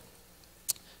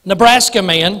 Nebraska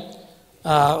Man,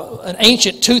 an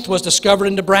ancient tooth was discovered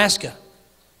in Nebraska.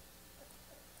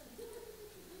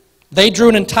 They drew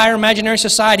an entire imaginary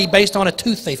society based on a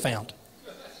tooth they found.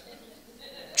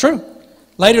 True.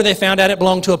 Later they found out it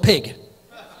belonged to a pig.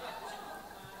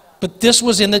 But this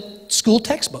was in the school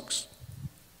textbooks.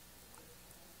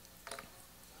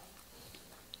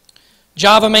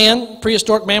 Java Man,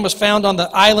 prehistoric man, was found on the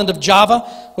island of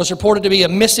Java, was reported to be a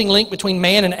missing link between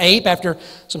man and ape. After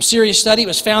some serious study, it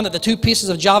was found that the two pieces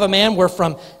of Java Man were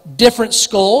from different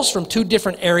skulls from two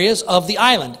different areas of the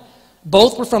island.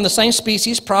 Both were from the same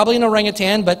species, probably an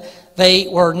orangutan, but they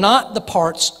were not the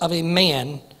parts of a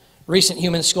man. Recent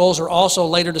human skulls were also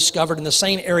later discovered in the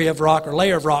same area of rock or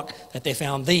layer of rock that they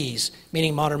found these,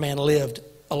 meaning modern man lived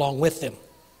along with them.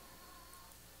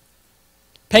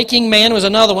 Peking Man was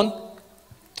another one.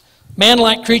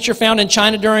 Man-like creature found in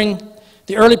China during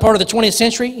the early part of the 20th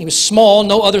century. He was small.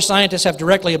 No other scientists have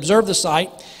directly observed the site.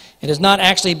 It has not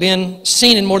actually been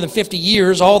seen in more than 50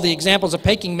 years. All the examples of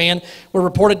Peking Man were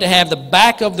reported to have the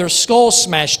back of their skull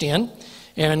smashed in,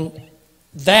 and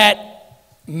that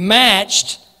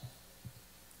matched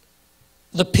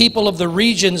the people of the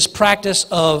region's practice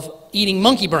of eating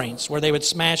monkey brains, where they would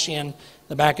smash in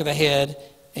the back of the head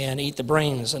and eat the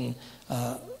brains. And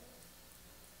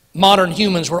modern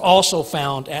humans were also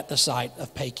found at the site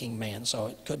of Peking Man, so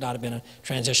it could not have been a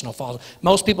transitional fossil.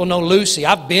 Most people know Lucy.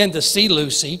 I've been to see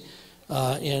Lucy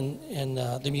in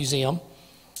the museum.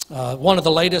 One of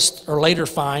the latest or later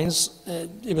finds,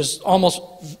 it was almost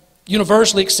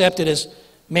universally accepted as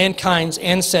mankind's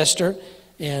ancestor,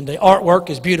 and the artwork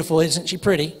is beautiful. Isn't she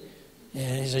pretty?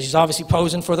 And she's obviously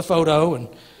posing for the photo, and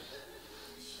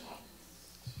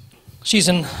she's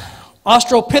an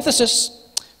Australopithecus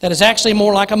that is actually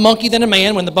more like a monkey than a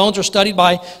man. When the bones were studied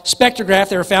by spectrograph,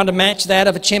 they were found to match that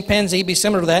of a chimpanzee, be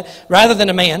similar to that, rather than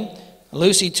a man.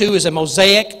 Lucy, too, is a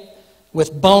mosaic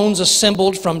with bones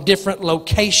assembled from different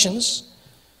locations.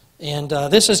 And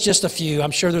this is just a few.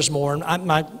 I'm sure there's more.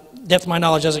 depth of my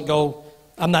knowledge doesn't go,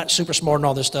 I'm not super smart in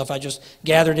all this stuff. I just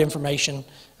gathered information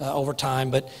over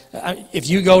time. But if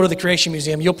you go to the Creation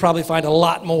Museum, you'll probably find a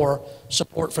lot more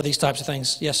support for these types of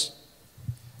things. Yes?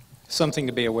 Something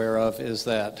to be aware of is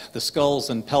that the skulls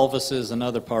and pelvises and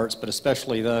other parts, but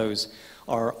especially those,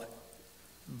 are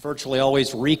virtually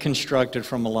always reconstructed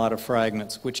from a lot of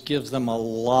fragments, which gives them a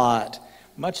lot,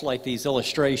 much like these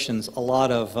illustrations, a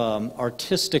lot of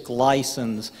artistic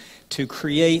license to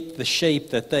create the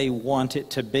shape that they want it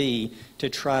to be to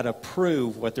try to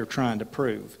prove what they're trying to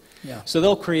prove. Yeah. So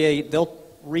they'll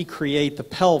recreate the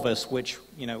pelvis, which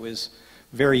is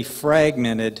very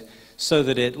fragmented, so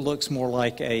that it looks more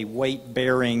like a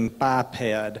weight-bearing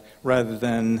biped rather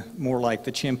than more like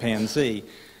the chimpanzee.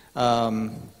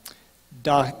 The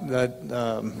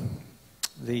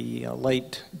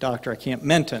late Dr.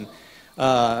 Menton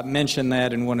mentioned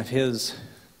that in one of his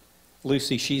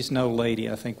Lucy, She's No Lady,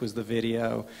 I think was the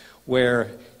video, where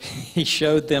he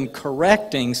showed them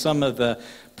correcting some of the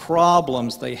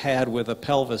problems they had with the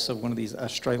pelvis of one of these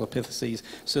Australopithecines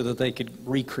so that they could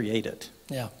recreate it.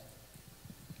 Yeah.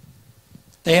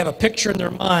 They have a picture in their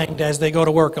mind as they go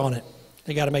to work on it.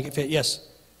 They got to make it fit. Yes?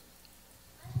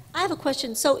 I have a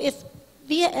question. So if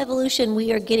via evolution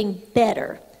we are getting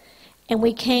better, and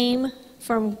we came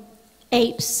from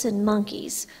apes and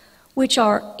monkeys, which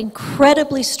are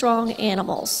incredibly strong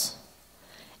animals,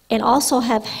 and also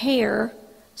have hair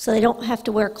so they don't have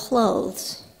to wear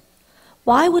clothes,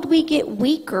 why would we get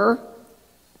weaker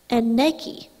and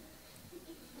naked?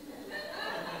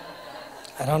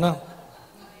 I don't know.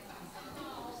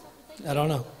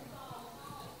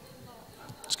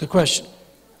 It's a good question.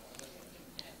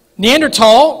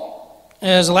 Neanderthal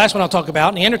is the last one I'll talk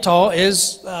about. Neanderthal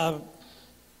is well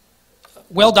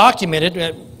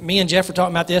documented. Me and Jeff were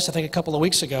talking about this, I think, a couple of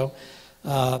weeks ago.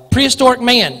 Prehistoric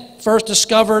man, first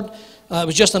discovered, it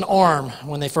was just an arm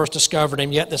when they first discovered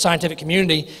him, yet the scientific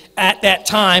community at that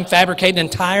time fabricated an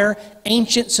entire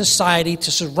ancient society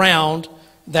to surround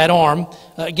that arm.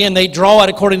 Again, they draw it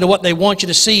according to what they want you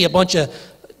to see, a bunch of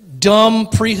dumb,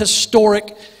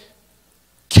 prehistoric,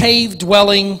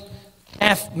 cave-dwelling,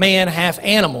 half man, half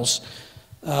animals.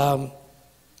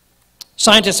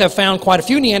 Scientists have found quite a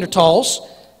few Neanderthals.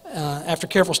 After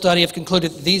careful study, have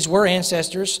concluded that these were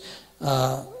ancestors,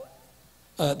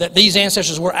 that these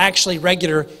ancestors were actually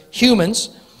regular humans.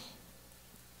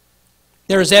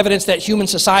 There is evidence that human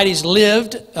societies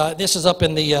lived. This is up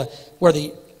in the where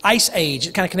the Ice Age.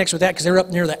 It kind of connects with that because they're up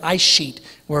near the ice sheet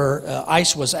where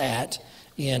ice was at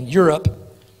in Europe.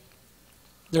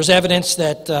 There's evidence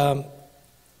that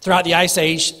throughout the Ice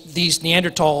Age, these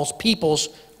Neanderthals, peoples,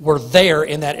 were there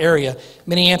in that area.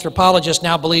 Many anthropologists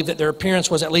now believe that their appearance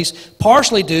was at least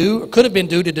partially due, or could have been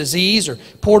due to disease or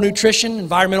poor nutrition,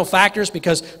 environmental factors,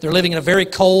 because they're living in a very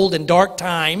cold and dark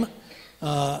time,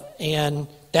 and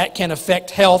that can affect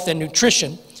health and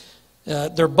nutrition.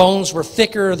 Their bones were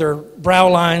thicker, their brow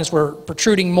lines were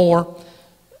protruding more.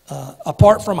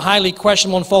 Apart from highly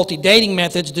questionable and faulty dating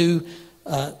methods due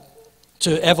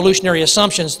to evolutionary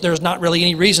assumptions, there's not really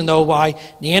any reason, though, why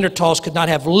Neanderthals could not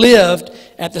have lived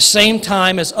at the same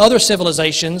time as other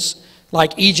civilizations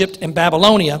like Egypt and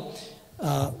Babylonia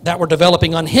that were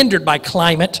developing unhindered by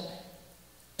climate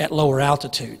at lower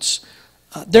altitudes.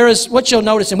 There is, what you'll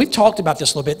notice, and we've talked about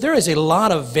this a little bit, there is a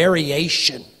lot of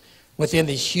variation within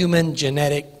the human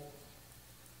genetic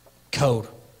code.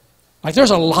 Like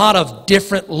there's a lot of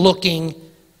different looking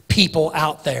people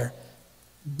out there.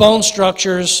 Bone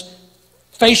structures,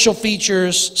 facial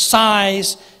features,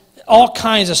 size, all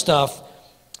kinds of stuff.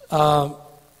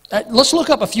 Let's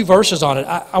look up a few verses on it.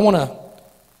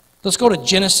 Let's go to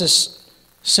Genesis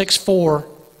 6:4.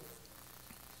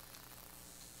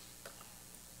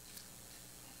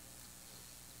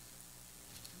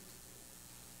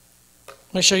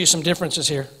 Let me show you some differences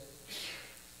here.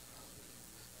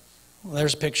 Well,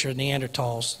 there's a picture of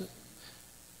Neanderthals.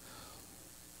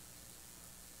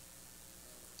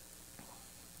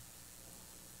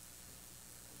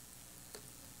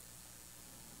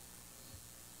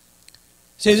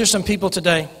 See, there's some people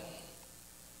today.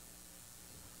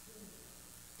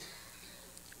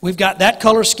 We've got that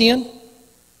color skin,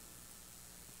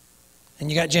 and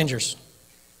you got gingers.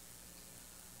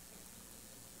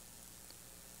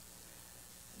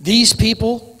 These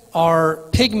people are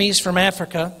pygmies from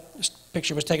Africa. This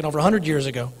picture was taken over 100 years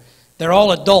ago. They're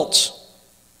all adults,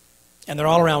 and they're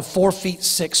all around 4 feet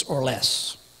 6 or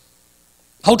less.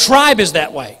 The whole tribe is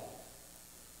that way.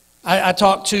 I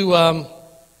talked to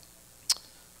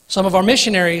some of our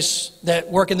missionaries that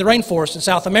work in the rainforest in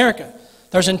South America.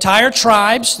 There's entire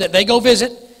tribes that they go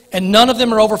visit, and none of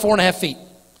them are over 4.5 feet.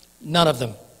 None of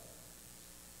them.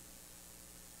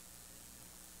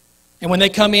 And when they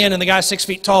come in and the guy's 6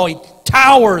 feet tall, he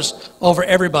towers over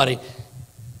everybody.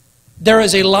 There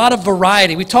is a lot of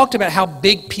variety. We talked about how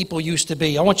big people used to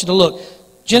be. I want you to look.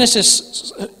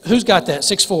 Genesis, who's got that?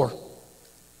 6:4.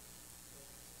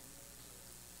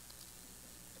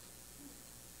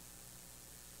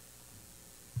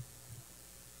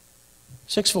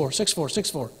 Six four.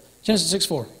 Genesis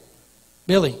 6:4.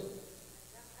 Billy.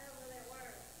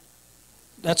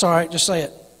 That's all right. Just say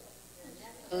it.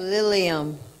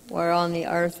 Lilium were on the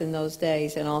earth in those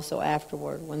days and also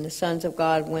afterward, when the sons of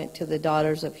God went to the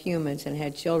daughters of humans and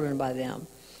had children by them.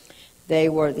 They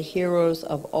were the heroes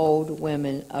of old,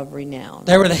 women of renown.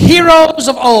 They were the heroes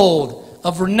of old,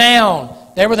 of renown.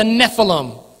 They were the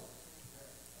Nephilim,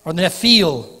 or the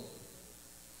Nephil.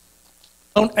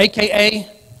 AKA,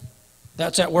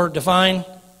 that's that word, defined,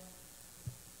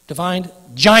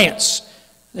 giants.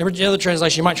 There were the other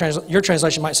translation, your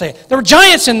translation might say it. There were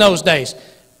giants in those days.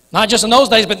 Not just in those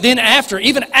days, but then after.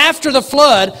 Even after the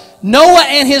flood, Noah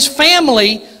and his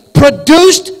family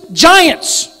produced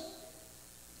giants.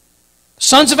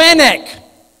 Sons of Anak.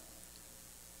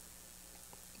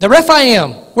 The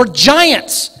Rephaim were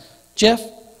giants. Jeff? One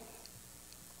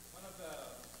of the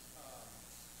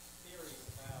theories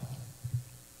about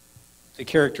the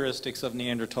characteristics of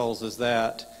Neanderthals is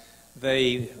that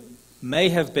they may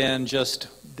have been just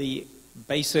the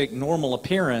basic normal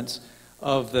appearance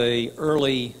of the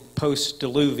early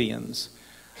post-diluvians.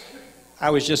 I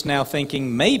was just now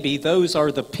thinking maybe those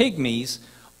are the pygmies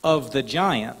of the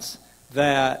giants.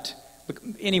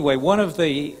 Anyway, one of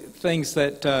the things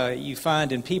that you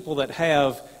find in people that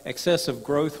have excessive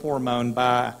growth hormone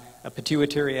by a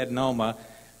pituitary adenoma,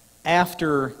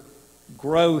 after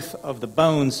growth of the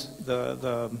bones,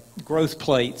 the growth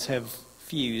plates have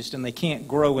fused and they can't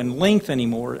grow in length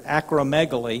anymore.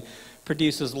 Acromegaly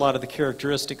produces a lot of the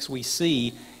characteristics we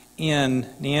see in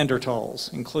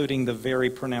Neanderthals, including the very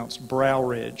pronounced brow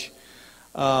ridge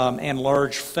and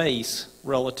large face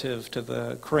relative to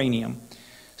the cranium.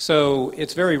 So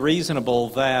it's very reasonable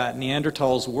that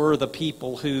Neanderthals were the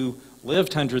people who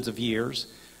lived hundreds of years,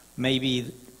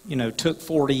 maybe took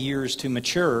 40 years to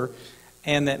mature,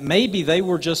 and that maybe they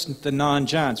were just the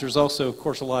non-giants. There's also, of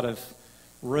course, a lot of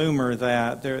rumor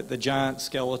that the giant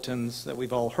skeletons that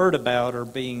we've all heard about are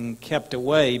being kept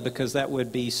away because that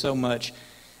would be so much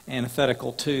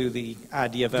antithetical to the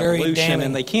idea of evolution,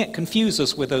 and they can't confuse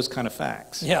us with those kind of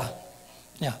facts. Yeah.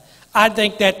 I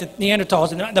think that the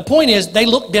Neanderthals, and the point is, they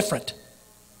look different.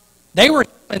 They were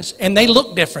humans, and they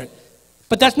look different.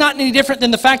 But that's not any different than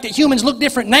the fact that humans look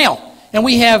different now. And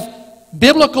we have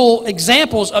biblical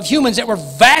examples of humans that were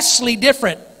vastly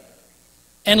different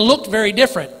and looked very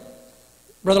different.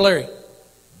 Brother Larry.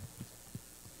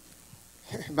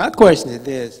 My question is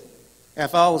this.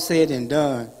 If all said and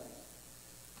done,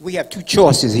 we have two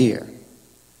choices here.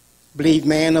 Believe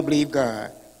man or believe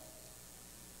God.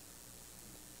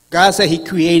 God said he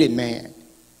created man.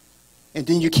 And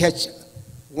then you catch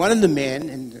one of the men,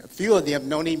 and a few of them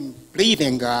don't even believe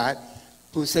in God,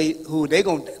 who they're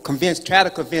going to try to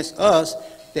convince us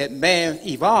that man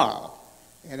evolved.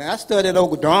 And I studied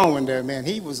Uncle Darwin there, man.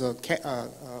 He was a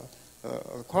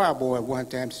choir boy at one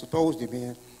time, supposed to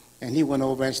be, and he went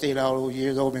over and stayed all those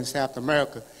years over in South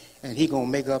America, and he going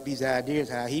to make up these ideas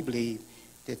how he believed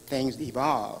that things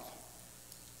evolve.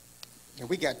 And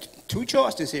we got two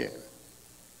choices here.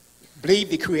 Believe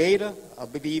the Creator or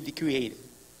believe the created.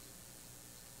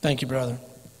 Thank you, brother.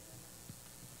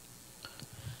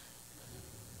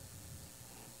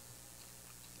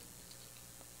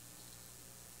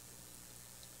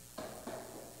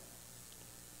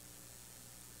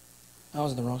 I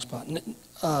was in the wrong spot.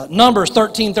 Numbers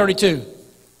 13:32.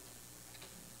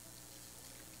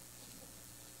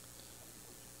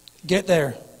 Get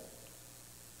there.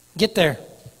 Get there.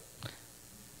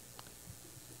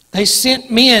 They sent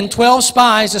men, 12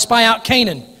 spies, to spy out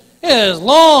Canaan. It is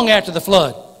long after the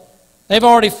flood. They've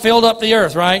already filled up the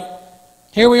earth, right?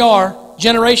 Here we are,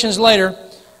 generations later.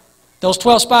 Those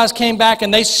 12 spies came back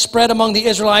and they spread among the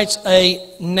Israelites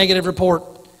a negative report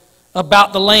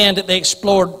about the land that they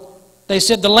explored. They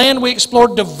said, the land we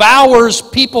explored devours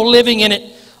people living in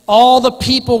it. All the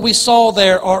people we saw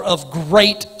there are of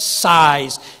great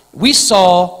size. We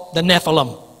saw the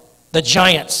Nephilim, the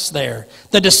giants there.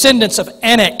 The descendants of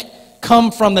Anak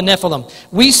come from the Nephilim.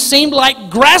 We seemed like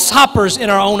grasshoppers in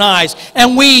our own eyes,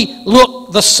 and we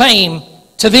look the same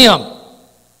to them.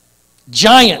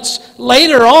 Giants.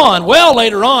 Later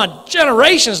on,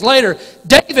 generations later,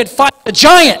 David fights a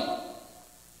giant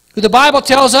who the Bible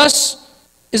tells us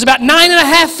is about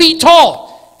 9.5 feet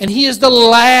tall. And he is the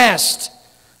last,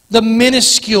 the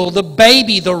minuscule, the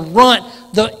baby, the runt,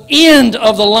 the end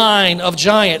of the line of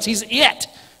giants. He's it.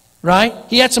 right?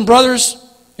 He had some brothers,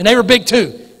 and they were big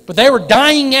too. But they were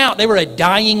dying out. They were a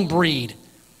dying breed.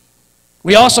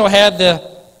 We also had the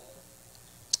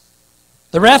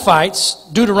Rephites,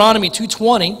 Deuteronomy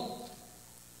 2:20.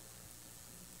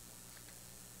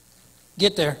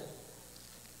 Get there.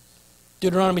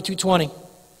 Deuteronomy 2:20.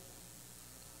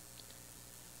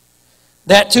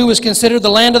 That too was considered the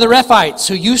land of the Rephites,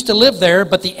 who used to live there,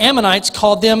 but the Ammonites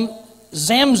called them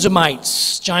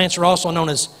Zamzumites. Giants are also known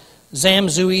as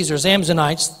Zamzuis or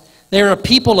Zamzonites. They are a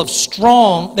people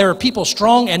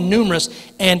strong and numerous,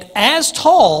 and as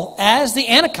tall as the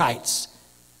Anakites.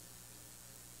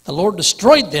 The Lord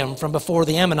destroyed them from before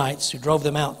the Ammonites, who drove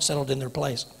them out and settled in their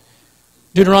place.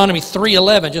 Deuteronomy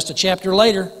 3:11, just a chapter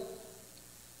later,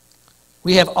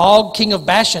 we have Og, king of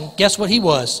Bashan. Guess what he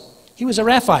was? He was a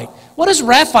Rephite. What does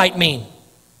Rephite mean?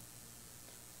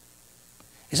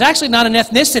 It's actually not an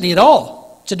ethnicity at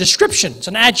all. It's a description. It's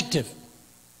an adjective.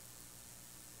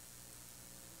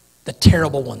 The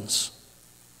terrible ones.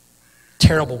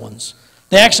 Terrible ones.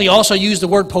 They actually also use the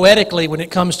word poetically when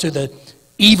it comes to the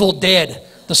evil dead,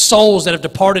 the souls that have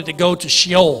departed to go to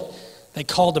Sheol. They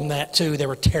called them that too. They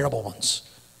were terrible ones.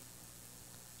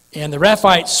 And the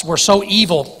Rephites were so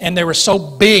evil, and they were so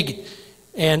big.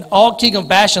 And Og, king of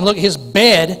Bashan, look, his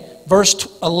bed, verse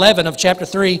 11 of chapter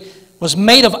 3, was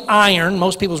made of iron.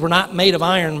 Most people's were not made of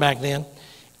iron back then.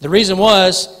 The reason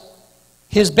was,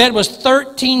 his bed was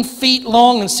 13 feet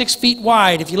long and 6 feet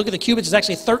wide. If you look at the cubits, it's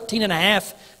actually 13 and a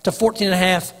half to 14 and a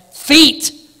half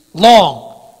feet long.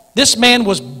 This man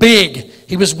was big.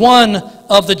 He was one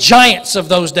of the giants of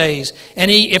those days. And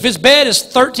if his bed is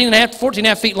 13 and a half to 14 and a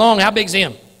half feet long, how big's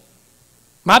him?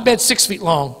 My bed's 6 feet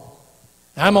long.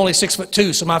 I'm only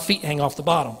 6'2", so my feet hang off the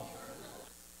bottom.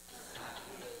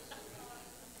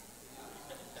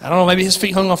 I don't know, maybe his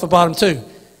feet hung off the bottom too.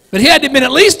 But he had to have been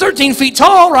at least 13 feet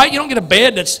tall, right? You don't get a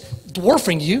bed that's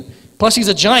dwarfing you. Plus, he's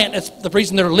a giant. That's the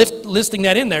reason they're listing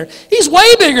that in there. He's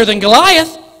way bigger than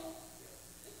Goliath.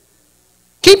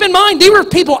 Keep in mind, these were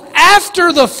people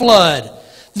after the flood.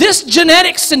 This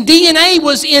genetics and DNA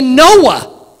was in Noah.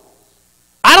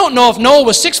 I don't know if Noah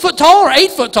was 6 foot tall or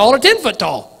 8 foot tall or 10 foot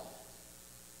tall.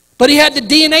 But he had the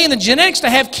DNA and the genetics to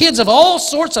have kids of all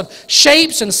sorts of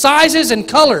shapes and sizes and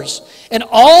colors. And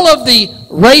all of the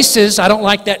races, I don't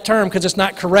like that term because it's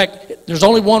not correct. There's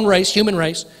only one race, human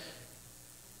race.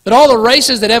 But all the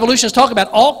races that evolutionists talk about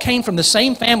all came from the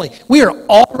same family. We are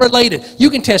all related. You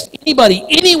can test anybody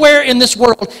anywhere in this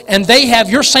world and they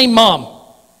have your same mom.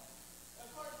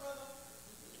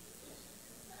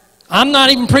 I'm not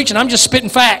even preaching. I'm just spitting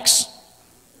facts.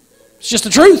 It's just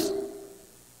the truth.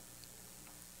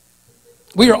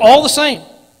 We are all the same.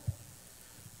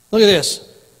 Look at this.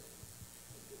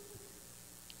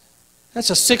 That's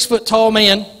a 6 foot tall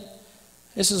man.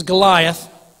 This is Goliath.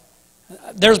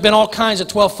 There's been all kinds of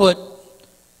 12 foot.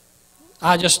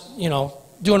 I just,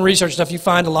 doing research stuff, you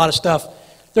find a lot of stuff.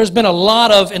 There's been a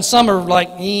lot of, and some are like,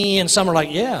 and some are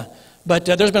like, yeah. But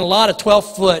there's been a lot of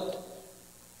 12 foot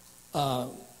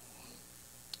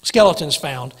skeletons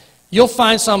found. You'll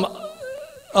find some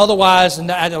otherwise,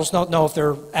 and I don't know if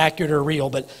they're accurate or real,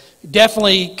 but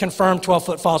definitely confirmed 12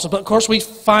 foot fossils. But of course, we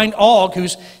find Og,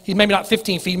 he's maybe not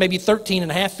 15 feet, maybe 13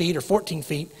 and a half feet or 14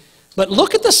 feet. But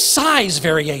look at the size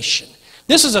variation.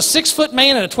 This is a 6 foot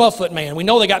man and a 12 foot man. We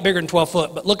know they got bigger than 12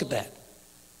 foot, but look at that.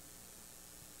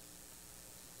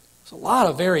 It's a lot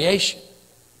of variation.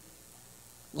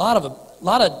 A lot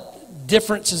of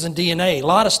differences in DNA. A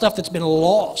lot of stuff that's been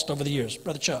lost over the years.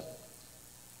 Brother Chuck.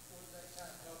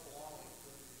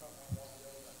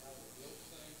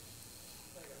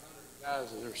 Guys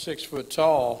that are 6 foot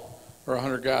tall or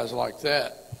 100 guys like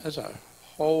that, that's a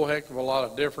whole heck of a lot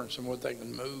of difference in what they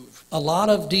can move. A lot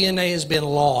of DNA has been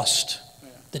lost. Yeah.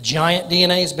 The giant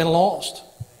DNA has been lost.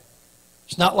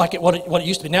 It's not like what it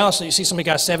used to be. Now so you see somebody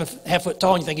got 7.5 foot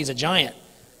tall and you think he's a giant.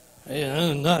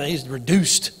 No, he's a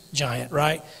reduced giant,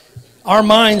 right? Our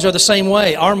minds are the same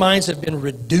way. Our minds have been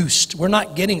reduced. We're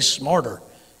not getting smarter.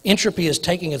 Entropy is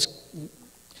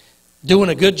doing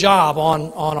a good job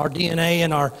on our DNA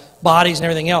and our bodies and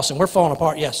everything else, and we're falling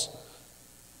apart, yes.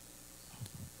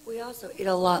 We also eat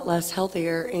a lot less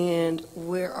healthier, and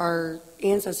our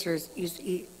ancestors used to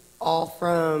eat all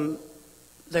from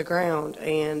the ground,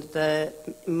 and the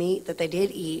meat that they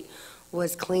did eat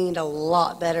was cleaned a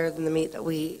lot better than the meat that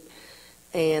we eat.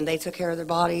 And they took care of their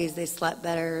bodies, they slept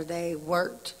better, they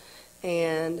worked,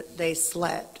 and they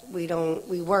slept. We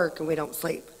work and we don't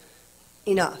sleep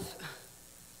enough.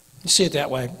 You see it that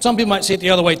way. Some people might see it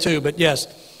the other way too, but yes.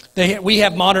 We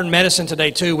have modern medicine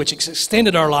today too, which has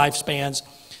extended our lifespans.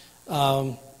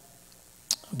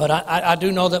 But I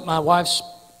do know that my wife's,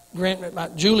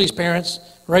 Julie's parents,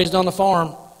 raised on the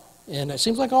farm, And it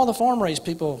seems like all the farm-raised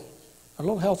people are a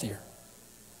little healthier.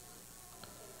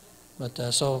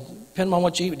 But so depending on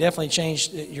what you eat, it definitely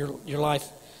changed your life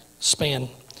span.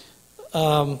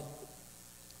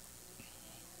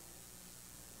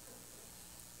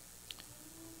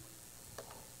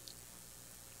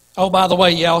 Oh, by the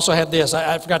way, you also have this.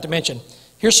 I forgot to mention.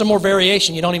 Here's some more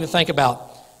variation you don't even think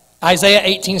about. Isaiah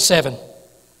 18:7.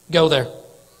 Go there.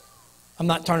 I'm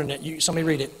not turning it. Somebody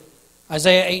read it.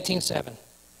 Isaiah 18:7.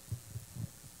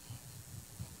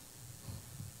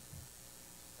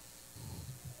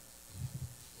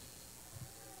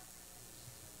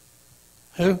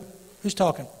 Who? Who's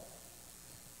talking?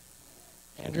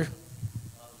 Andrew?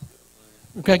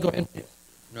 Okay, go ahead.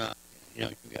 No, you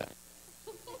got it.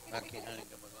 I can't.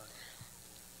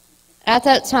 At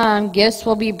that time, gifts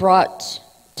will be brought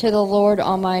to the Lord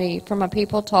Almighty from a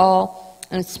people tall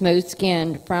and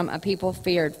smooth-skinned, from a people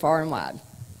feared far and wide.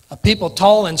 A people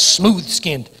tall and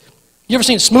smooth-skinned. You ever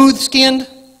seen smooth-skinned?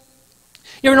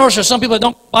 You ever notice there's some people that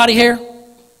don't have body hair?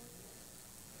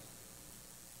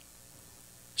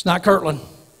 It's not Kirtland.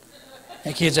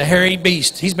 That kid's a hairy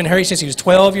beast. He's been hairy since he was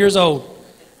 12 years old.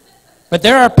 But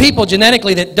there are people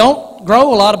genetically that don't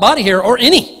grow a lot of body hair, or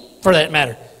any, for that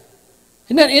matter.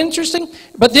 Isn't that interesting?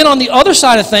 But then on the other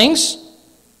side of things,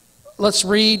 let's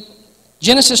read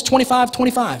Genesis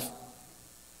 25:25.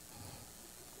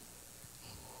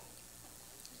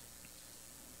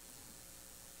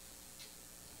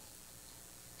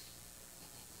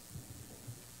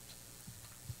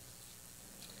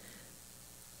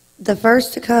 The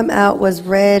first to come out was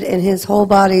red, and his whole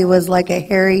body was like a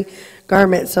hairy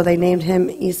garment, so they named him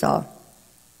Esau.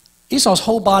 Esau's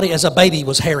whole body as a baby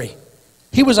was hairy.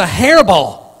 He was a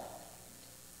hairball.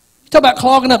 You talk about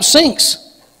clogging up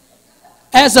sinks.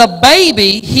 As a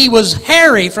baby, he was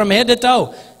hairy from head to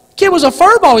toe. Kid was a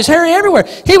fur ball. He's hairy everywhere.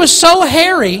 He was so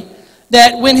hairy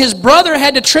that when his brother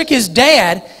had to trick his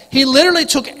dad, he literally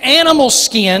took animal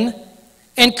skin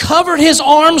and covered his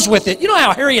arms with it. You know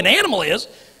how hairy an animal is.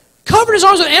 Covered his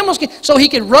arms with animal skin so he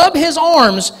could rub his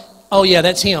arms. Oh, yeah,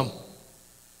 that's him.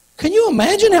 Can you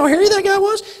imagine how hairy that guy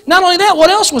was? Not only that, what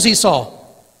else was Esau?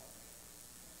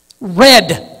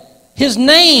 Red. His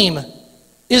name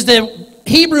is the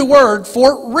Hebrew word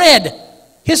for red.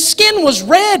 His skin was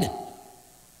red.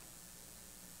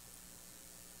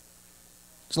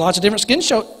 There's lots of different skin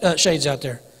shades out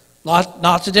there.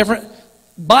 Lots of different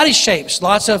body shapes.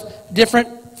 Lots of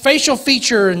different facial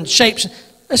feature and shapes.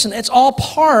 Listen, it's all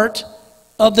part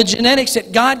of the genetics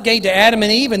that God gave to Adam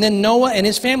and Eve, and then Noah and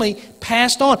his family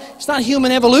passed on. It's not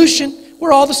human evolution.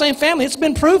 We're all the same family. It's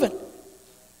been proven.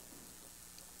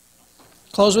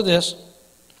 Close with this.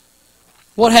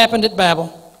 What happened at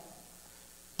Babel?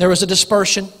 There was a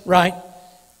dispersion, right?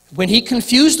 When he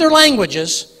confused their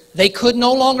languages, they could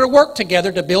no longer work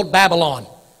together to build Babylon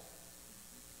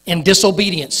in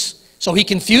disobedience. So he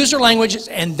confused their languages,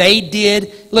 and they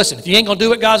did. Listen, if you ain't going to do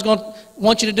what God's going to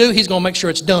want you to do, he's going to make sure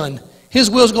it's done.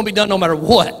 His will's going to be done no matter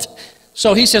what.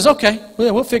 So he says, okay,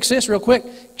 we'll fix this real quick.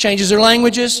 Changes their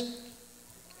languages.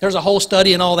 There's a whole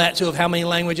study and all that, too, of how many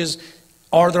languages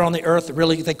are there on the earth that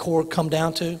really they come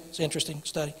down to. It's an interesting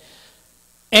study.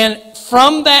 And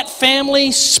from that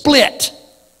family split,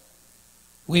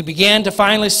 we began to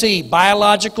finally see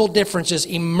biological differences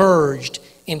emerged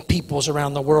in peoples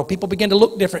around the world. People began to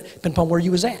look different depending upon where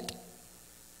you was at.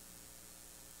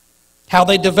 How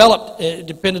they developed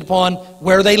depended upon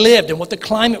where they lived and what the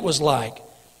climate was like.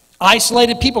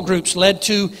 Isolated people groups led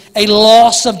to a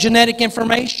loss of genetic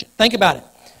information. Think about it.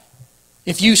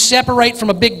 If you separate from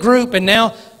a big group and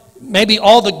now maybe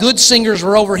all the good singers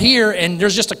are over here and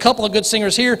there's just a couple of good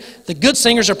singers here, the good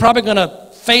singers are probably going to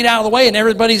fade out of the way and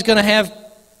everybody's going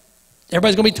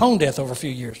to be tone deaf over a few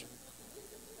years.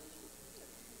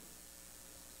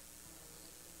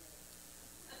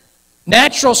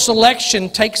 Natural selection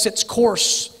takes its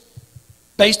course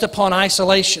based upon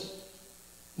isolation.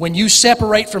 When you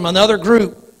separate from another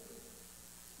group,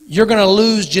 you're going to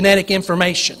lose genetic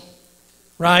information,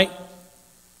 right?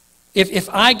 If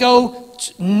I go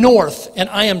north and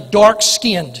I am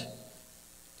dark-skinned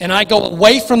and I go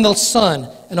away from the sun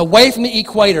and away from the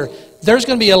equator, there's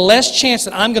going to be a less chance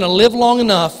that I'm going to live long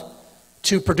enough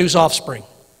to produce offspring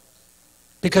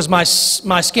because my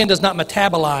skin does not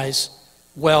metabolize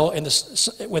well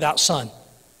without sun.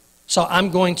 So I'm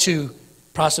going to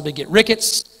possibly get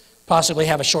rickets, possibly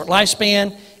have a short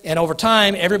lifespan, and over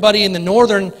time, everybody in the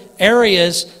northern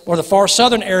areas or the far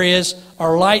southern areas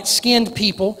are light-skinned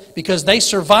people because they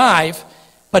survive,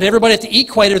 but everybody at the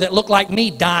equator that looked like me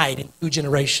died in 2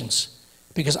 generations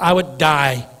because I would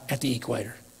die at the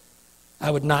equator.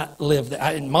 I would not live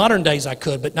there. In modern days I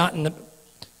could, but not in the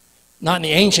Not in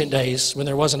the ancient days when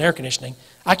there wasn't air conditioning.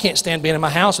 I can't stand being in my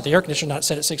house with the air conditioner not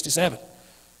set at 67.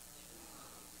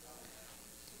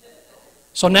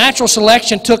 So natural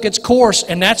selection took its course,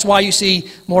 and that's why you see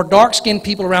more dark-skinned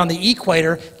people around the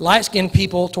equator, light-skinned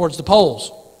people towards the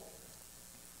poles.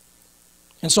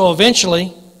 And so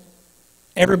eventually,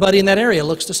 everybody in that area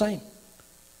looks the same.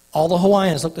 All the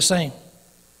Hawaiians look the same.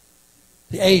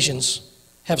 The Asians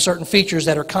have certain features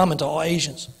that are common to all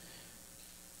Asians.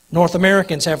 North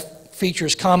Americans have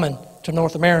features common to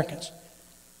North Americans.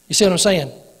 You see what I'm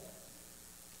saying?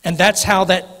 And that's how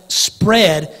that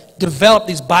spread developed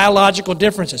these biological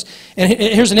differences. And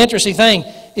here's an interesting thing.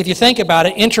 If you think about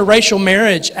it, interracial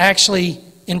marriage actually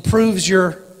improves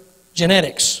your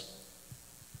genetics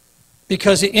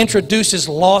because it introduces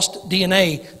lost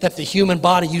DNA that the human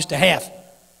body used to have.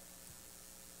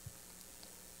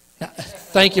 Now,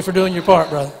 thank you for doing your part,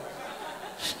 brother.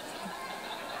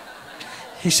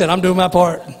 He said, I'm doing my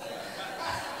part.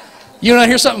 You want to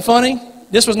hear something funny?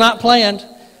 This was not planned.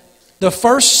 The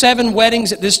first 7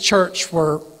 weddings at this church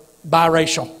were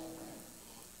biracial.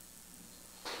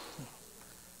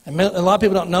 And a lot of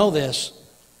people don't know this,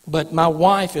 but my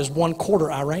wife is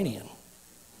 1/4 Iranian.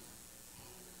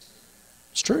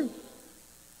 It's true.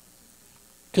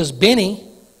 Because Benny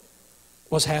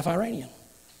was half Iranian.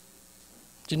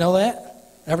 Did you know that?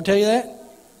 Ever tell you that?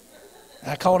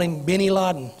 I called him Benny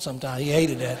Laden sometimes. He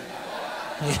hated that.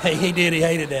 He did. He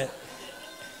hated that.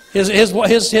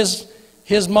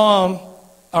 His mom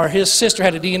or his sister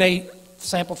had a DNA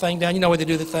sample thing down. You know where they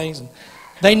do the things. And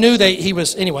they knew he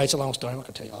was, anyway, it's a long story. I'm not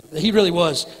going to tell you all. He really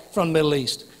was from the Middle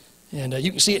East. And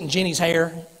you can see it in Jenny's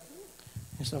hair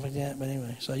and stuff like that. But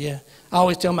anyway, so yeah. I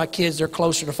always tell my kids they're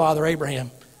closer to Father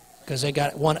Abraham because they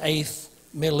got 1/8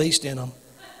 Middle East in them.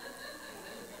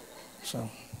 So.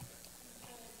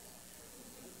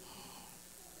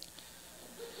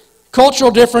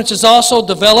 Cultural differences also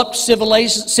developed.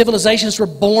 Civilizations were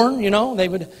born, They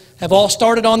would have all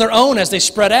started on their own as they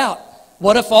spread out.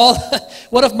 What if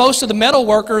most of the metal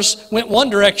workers went one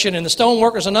direction and the stone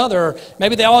workers another? Or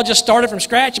maybe they all just started from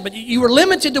scratch, but you were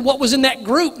limited to what was in that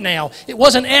group now. It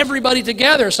wasn't everybody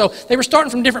together. So they were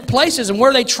starting from different places, and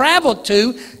where they traveled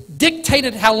to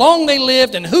dictated how long they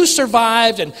lived and who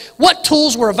survived and what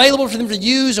tools were available for them to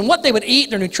use and what they would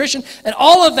eat, their nutrition. And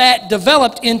all of that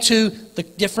developed into the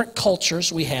different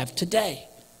cultures we have today.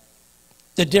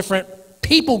 The different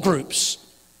people groups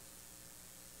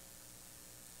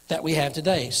that we have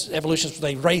today. Evolution is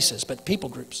races, but people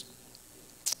groups.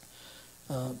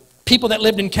 People that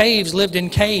lived in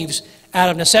caves out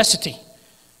of necessity.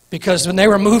 Because when they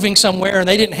were moving somewhere and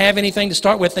they didn't have anything to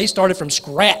start with, they started from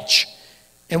scratch.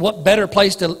 And what better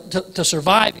place to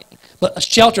survive in but a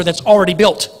shelter that's already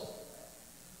built?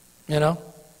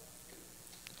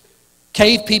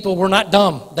 Cave people were not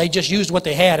dumb. They just used what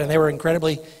they had, and they were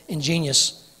incredibly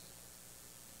ingenious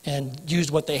and used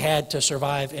what they had to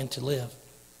survive and to live.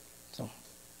 So,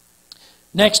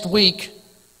 next week,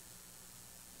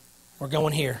 we're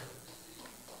going here.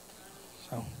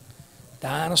 So,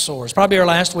 dinosaurs. Probably our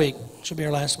last week. Should be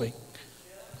our last week.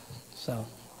 So,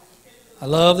 I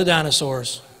love the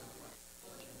dinosaurs.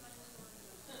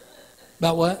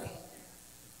 About what?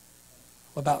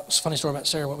 What about, it's a funny story about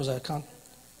Sarah. What was that?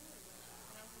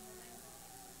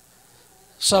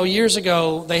 So years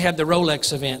ago, they had the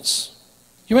Rolex events.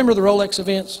 You remember the Rolex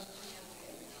events?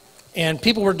 And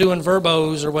people were doing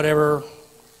verbos or whatever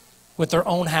with their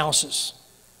own houses.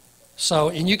 So,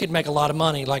 and you could make a lot of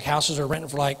money. Like houses are renting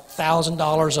for like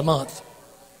 $1,000 a month.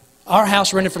 Our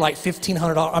house rented for like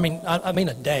 $1,500. I mean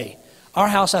a day. Our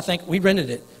house, I think, we rented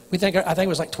it. I think it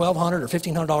was like $1,200 or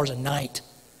 $1,500 a night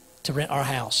to rent our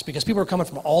house because people were coming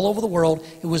from all over the world.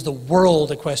 It was the World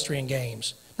Equestrian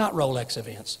Games, not Rolex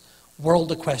events.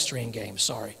 World Equestrian Games,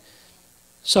 sorry.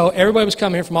 So everybody was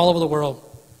coming here from all over the world.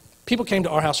 People came to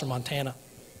our house from Montana.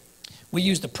 We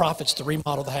used the profits to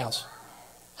remodel the house.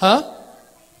 Huh?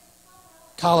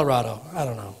 Colorado, I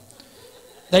don't know.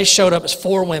 They showed up as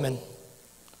 4 women.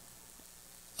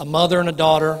 A mother and a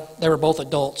daughter. They were both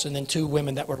adults, and then 2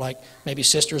 women that were like maybe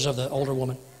sisters of the older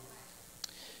woman.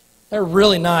 They were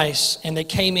really nice, and they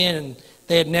came in and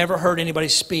they had never heard anybody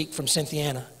speak from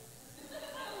Cynthiana.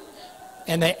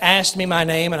 And they asked me my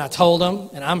name, and I told them,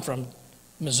 and I'm from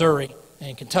Missouri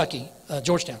and Kentucky,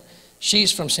 Georgetown.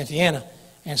 She's from Cynthiana.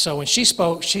 And so when she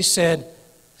spoke, she said,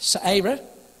 Saira,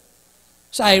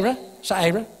 Saira,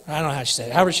 Saira. I don't know how she said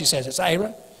it. However she says it,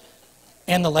 Saira.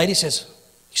 And the lady says,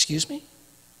 excuse me?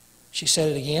 She said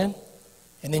it again,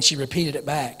 and then she repeated it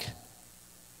back.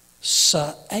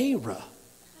 Saira.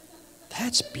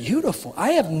 That's beautiful.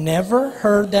 I have never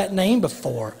heard that name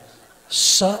before.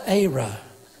 Saira.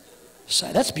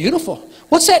 So that's beautiful.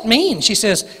 What's that mean? She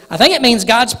says, I think it means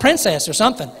God's princess or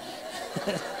something.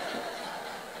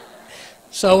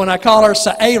 So when I call her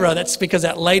Saira, that's because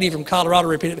that lady from Colorado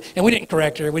repeated it. And we didn't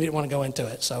correct her. We didn't want to go into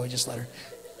it. So we just let her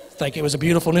think it was a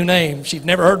beautiful new name she'd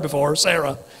never heard before,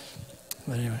 Sarah.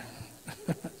 But anyway,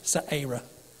 Saira.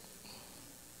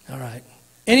 All right.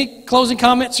 Any closing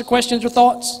comments or questions or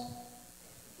thoughts?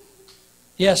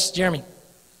 Yes, Jeremy.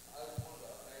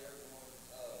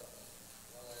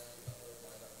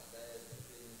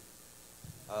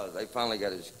 They finally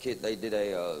got his kid. They did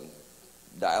a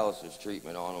dialysis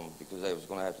treatment on him because they was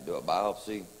going to have to do a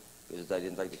biopsy because they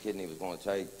didn't think the kidney was going to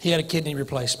take. He had a kidney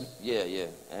replacement. Yeah.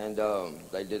 And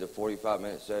they did a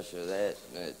 45-minute session of that,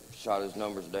 and it shot his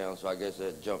numbers down, so I guess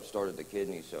that jump-started the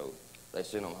kidney, so they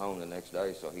sent him home the next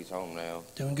day, so he's home now.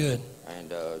 Doing good.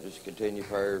 And just continue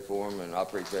prayer for him, and I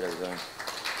appreciate everything.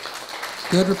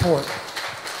 Good report.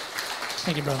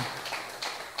 Thank you, brother.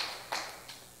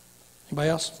 Anybody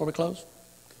else before we close?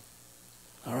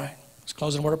 All right. Let's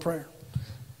close in a word of prayer.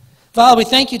 Father, we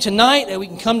thank you tonight that we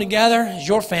can come together as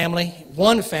your family,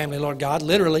 one family, Lord God,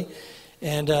 literally,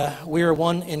 and we are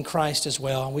one in Christ as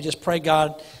well. And we just pray,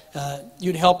 God,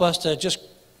 you'd help us to just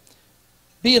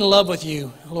be in love with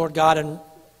you, Lord God, and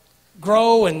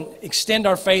grow and extend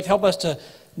our faith. Help us to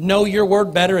know your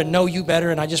word better and know you better.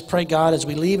 And I just pray, God, as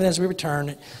we leave and as we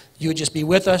return, you would just be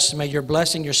with us, and may your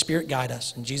blessing, your spirit guide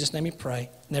us. In Jesus' name we pray.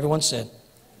 And everyone said,